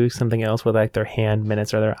could be doing something else with like their hand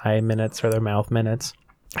minutes or their eye minutes or their mouth minutes?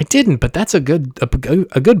 I didn't, but that's a good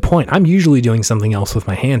point. I'm usually doing something else with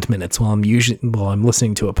my hand minutes while I'm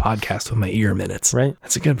listening to a podcast with my ear minutes. Right.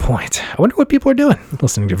 That's a good point. I wonder what people are doing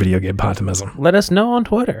listening to Video Game Podtimism. Let us know on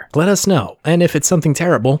Twitter. Let us know. And if it's something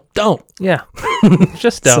terrible, don't. Yeah.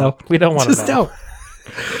 Just don't. We don't want to know. Just don't.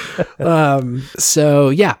 So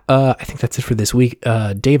yeah, I think that's it for this week.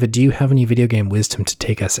 David, do you have any video game wisdom to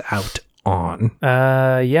take us out on?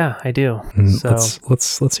 Yeah, I do. So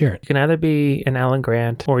Let's hear it. you can either be an Alan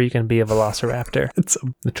Grant or you can be a Velociraptor. It's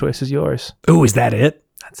The choice is yours. oh, is that it?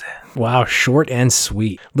 That's it. Wow, short and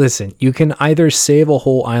sweet. Listen, you can either save a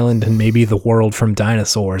whole island and maybe the world from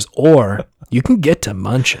dinosaurs, or you can get to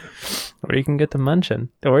munching. Or you can get to munching.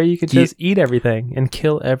 Or you could just eat everything and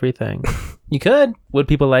kill everything. You could. Would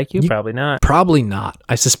people like you? Probably not. Probably not.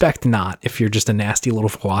 I suspect not. If you're just a nasty little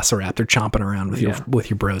velociraptor chomping around with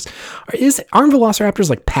your bros, aren't velociraptors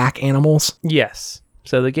like pack animals? Yes.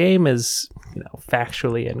 So the game is,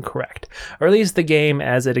 factually incorrect, or at least the game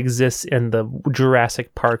as it exists in the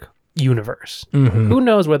Jurassic Park universe. Mm-hmm. Who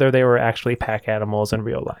knows whether they were actually pack animals in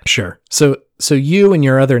real life? Sure. So you and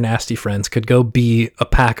your other nasty friends could go be a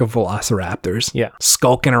pack of velociraptors. Yeah.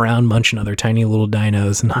 Skulking around, munching other tiny little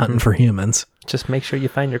dinos and hunting for humans. Just make sure you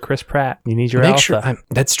find your Chris Pratt. You need your alpha.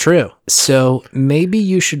 That's true. So maybe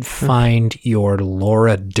you should find your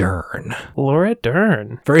Laura Dern. Laura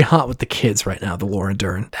Dern. Very hot with the kids right now, the Laura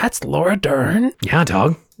Dern. That's Laura Dern? Yeah,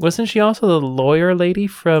 dog. Wasn't she also the lawyer lady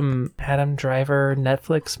from Adam Driver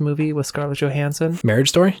Netflix movie with Scarlett Johansson? Marriage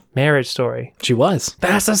Story? Marriage Story. She was.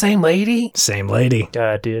 That's the same lady? Same lady.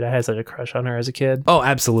 Dude, I had such a crush on her as a kid. Oh,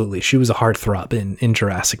 absolutely. She was a heartthrob in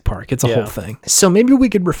Jurassic Park. It's a whole thing. So maybe we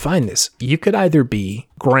could refine this. You could either be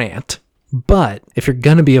Grant, but if you're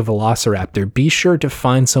going to be a velociraptor, be sure to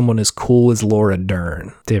find someone as cool as Laura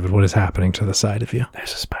Dern. David, what is happening to the side of you?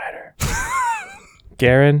 There's a spider.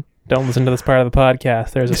 Garen, don't listen to this part of the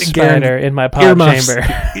podcast. There's a spider in my pod chamber.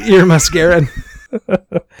 Earmuffs, Garen.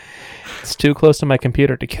 It's too close to my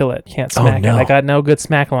computer to kill it. Can't smack it. I got no good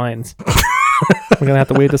smack lines. We're going to have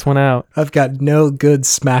to wait this one out. I've got no good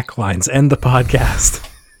smack lines. End the podcast.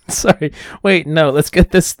 Sorry. Wait, no. Let's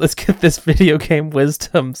get this video game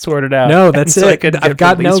wisdom sorted out. No, that's it. I've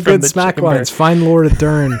got no good smack lines. Find Laura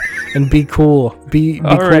Dern and be cool. Be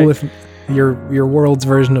cool with your world's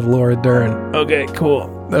version of Laura Dern. Okay, cool.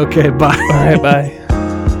 Okay, bye. All right, bye.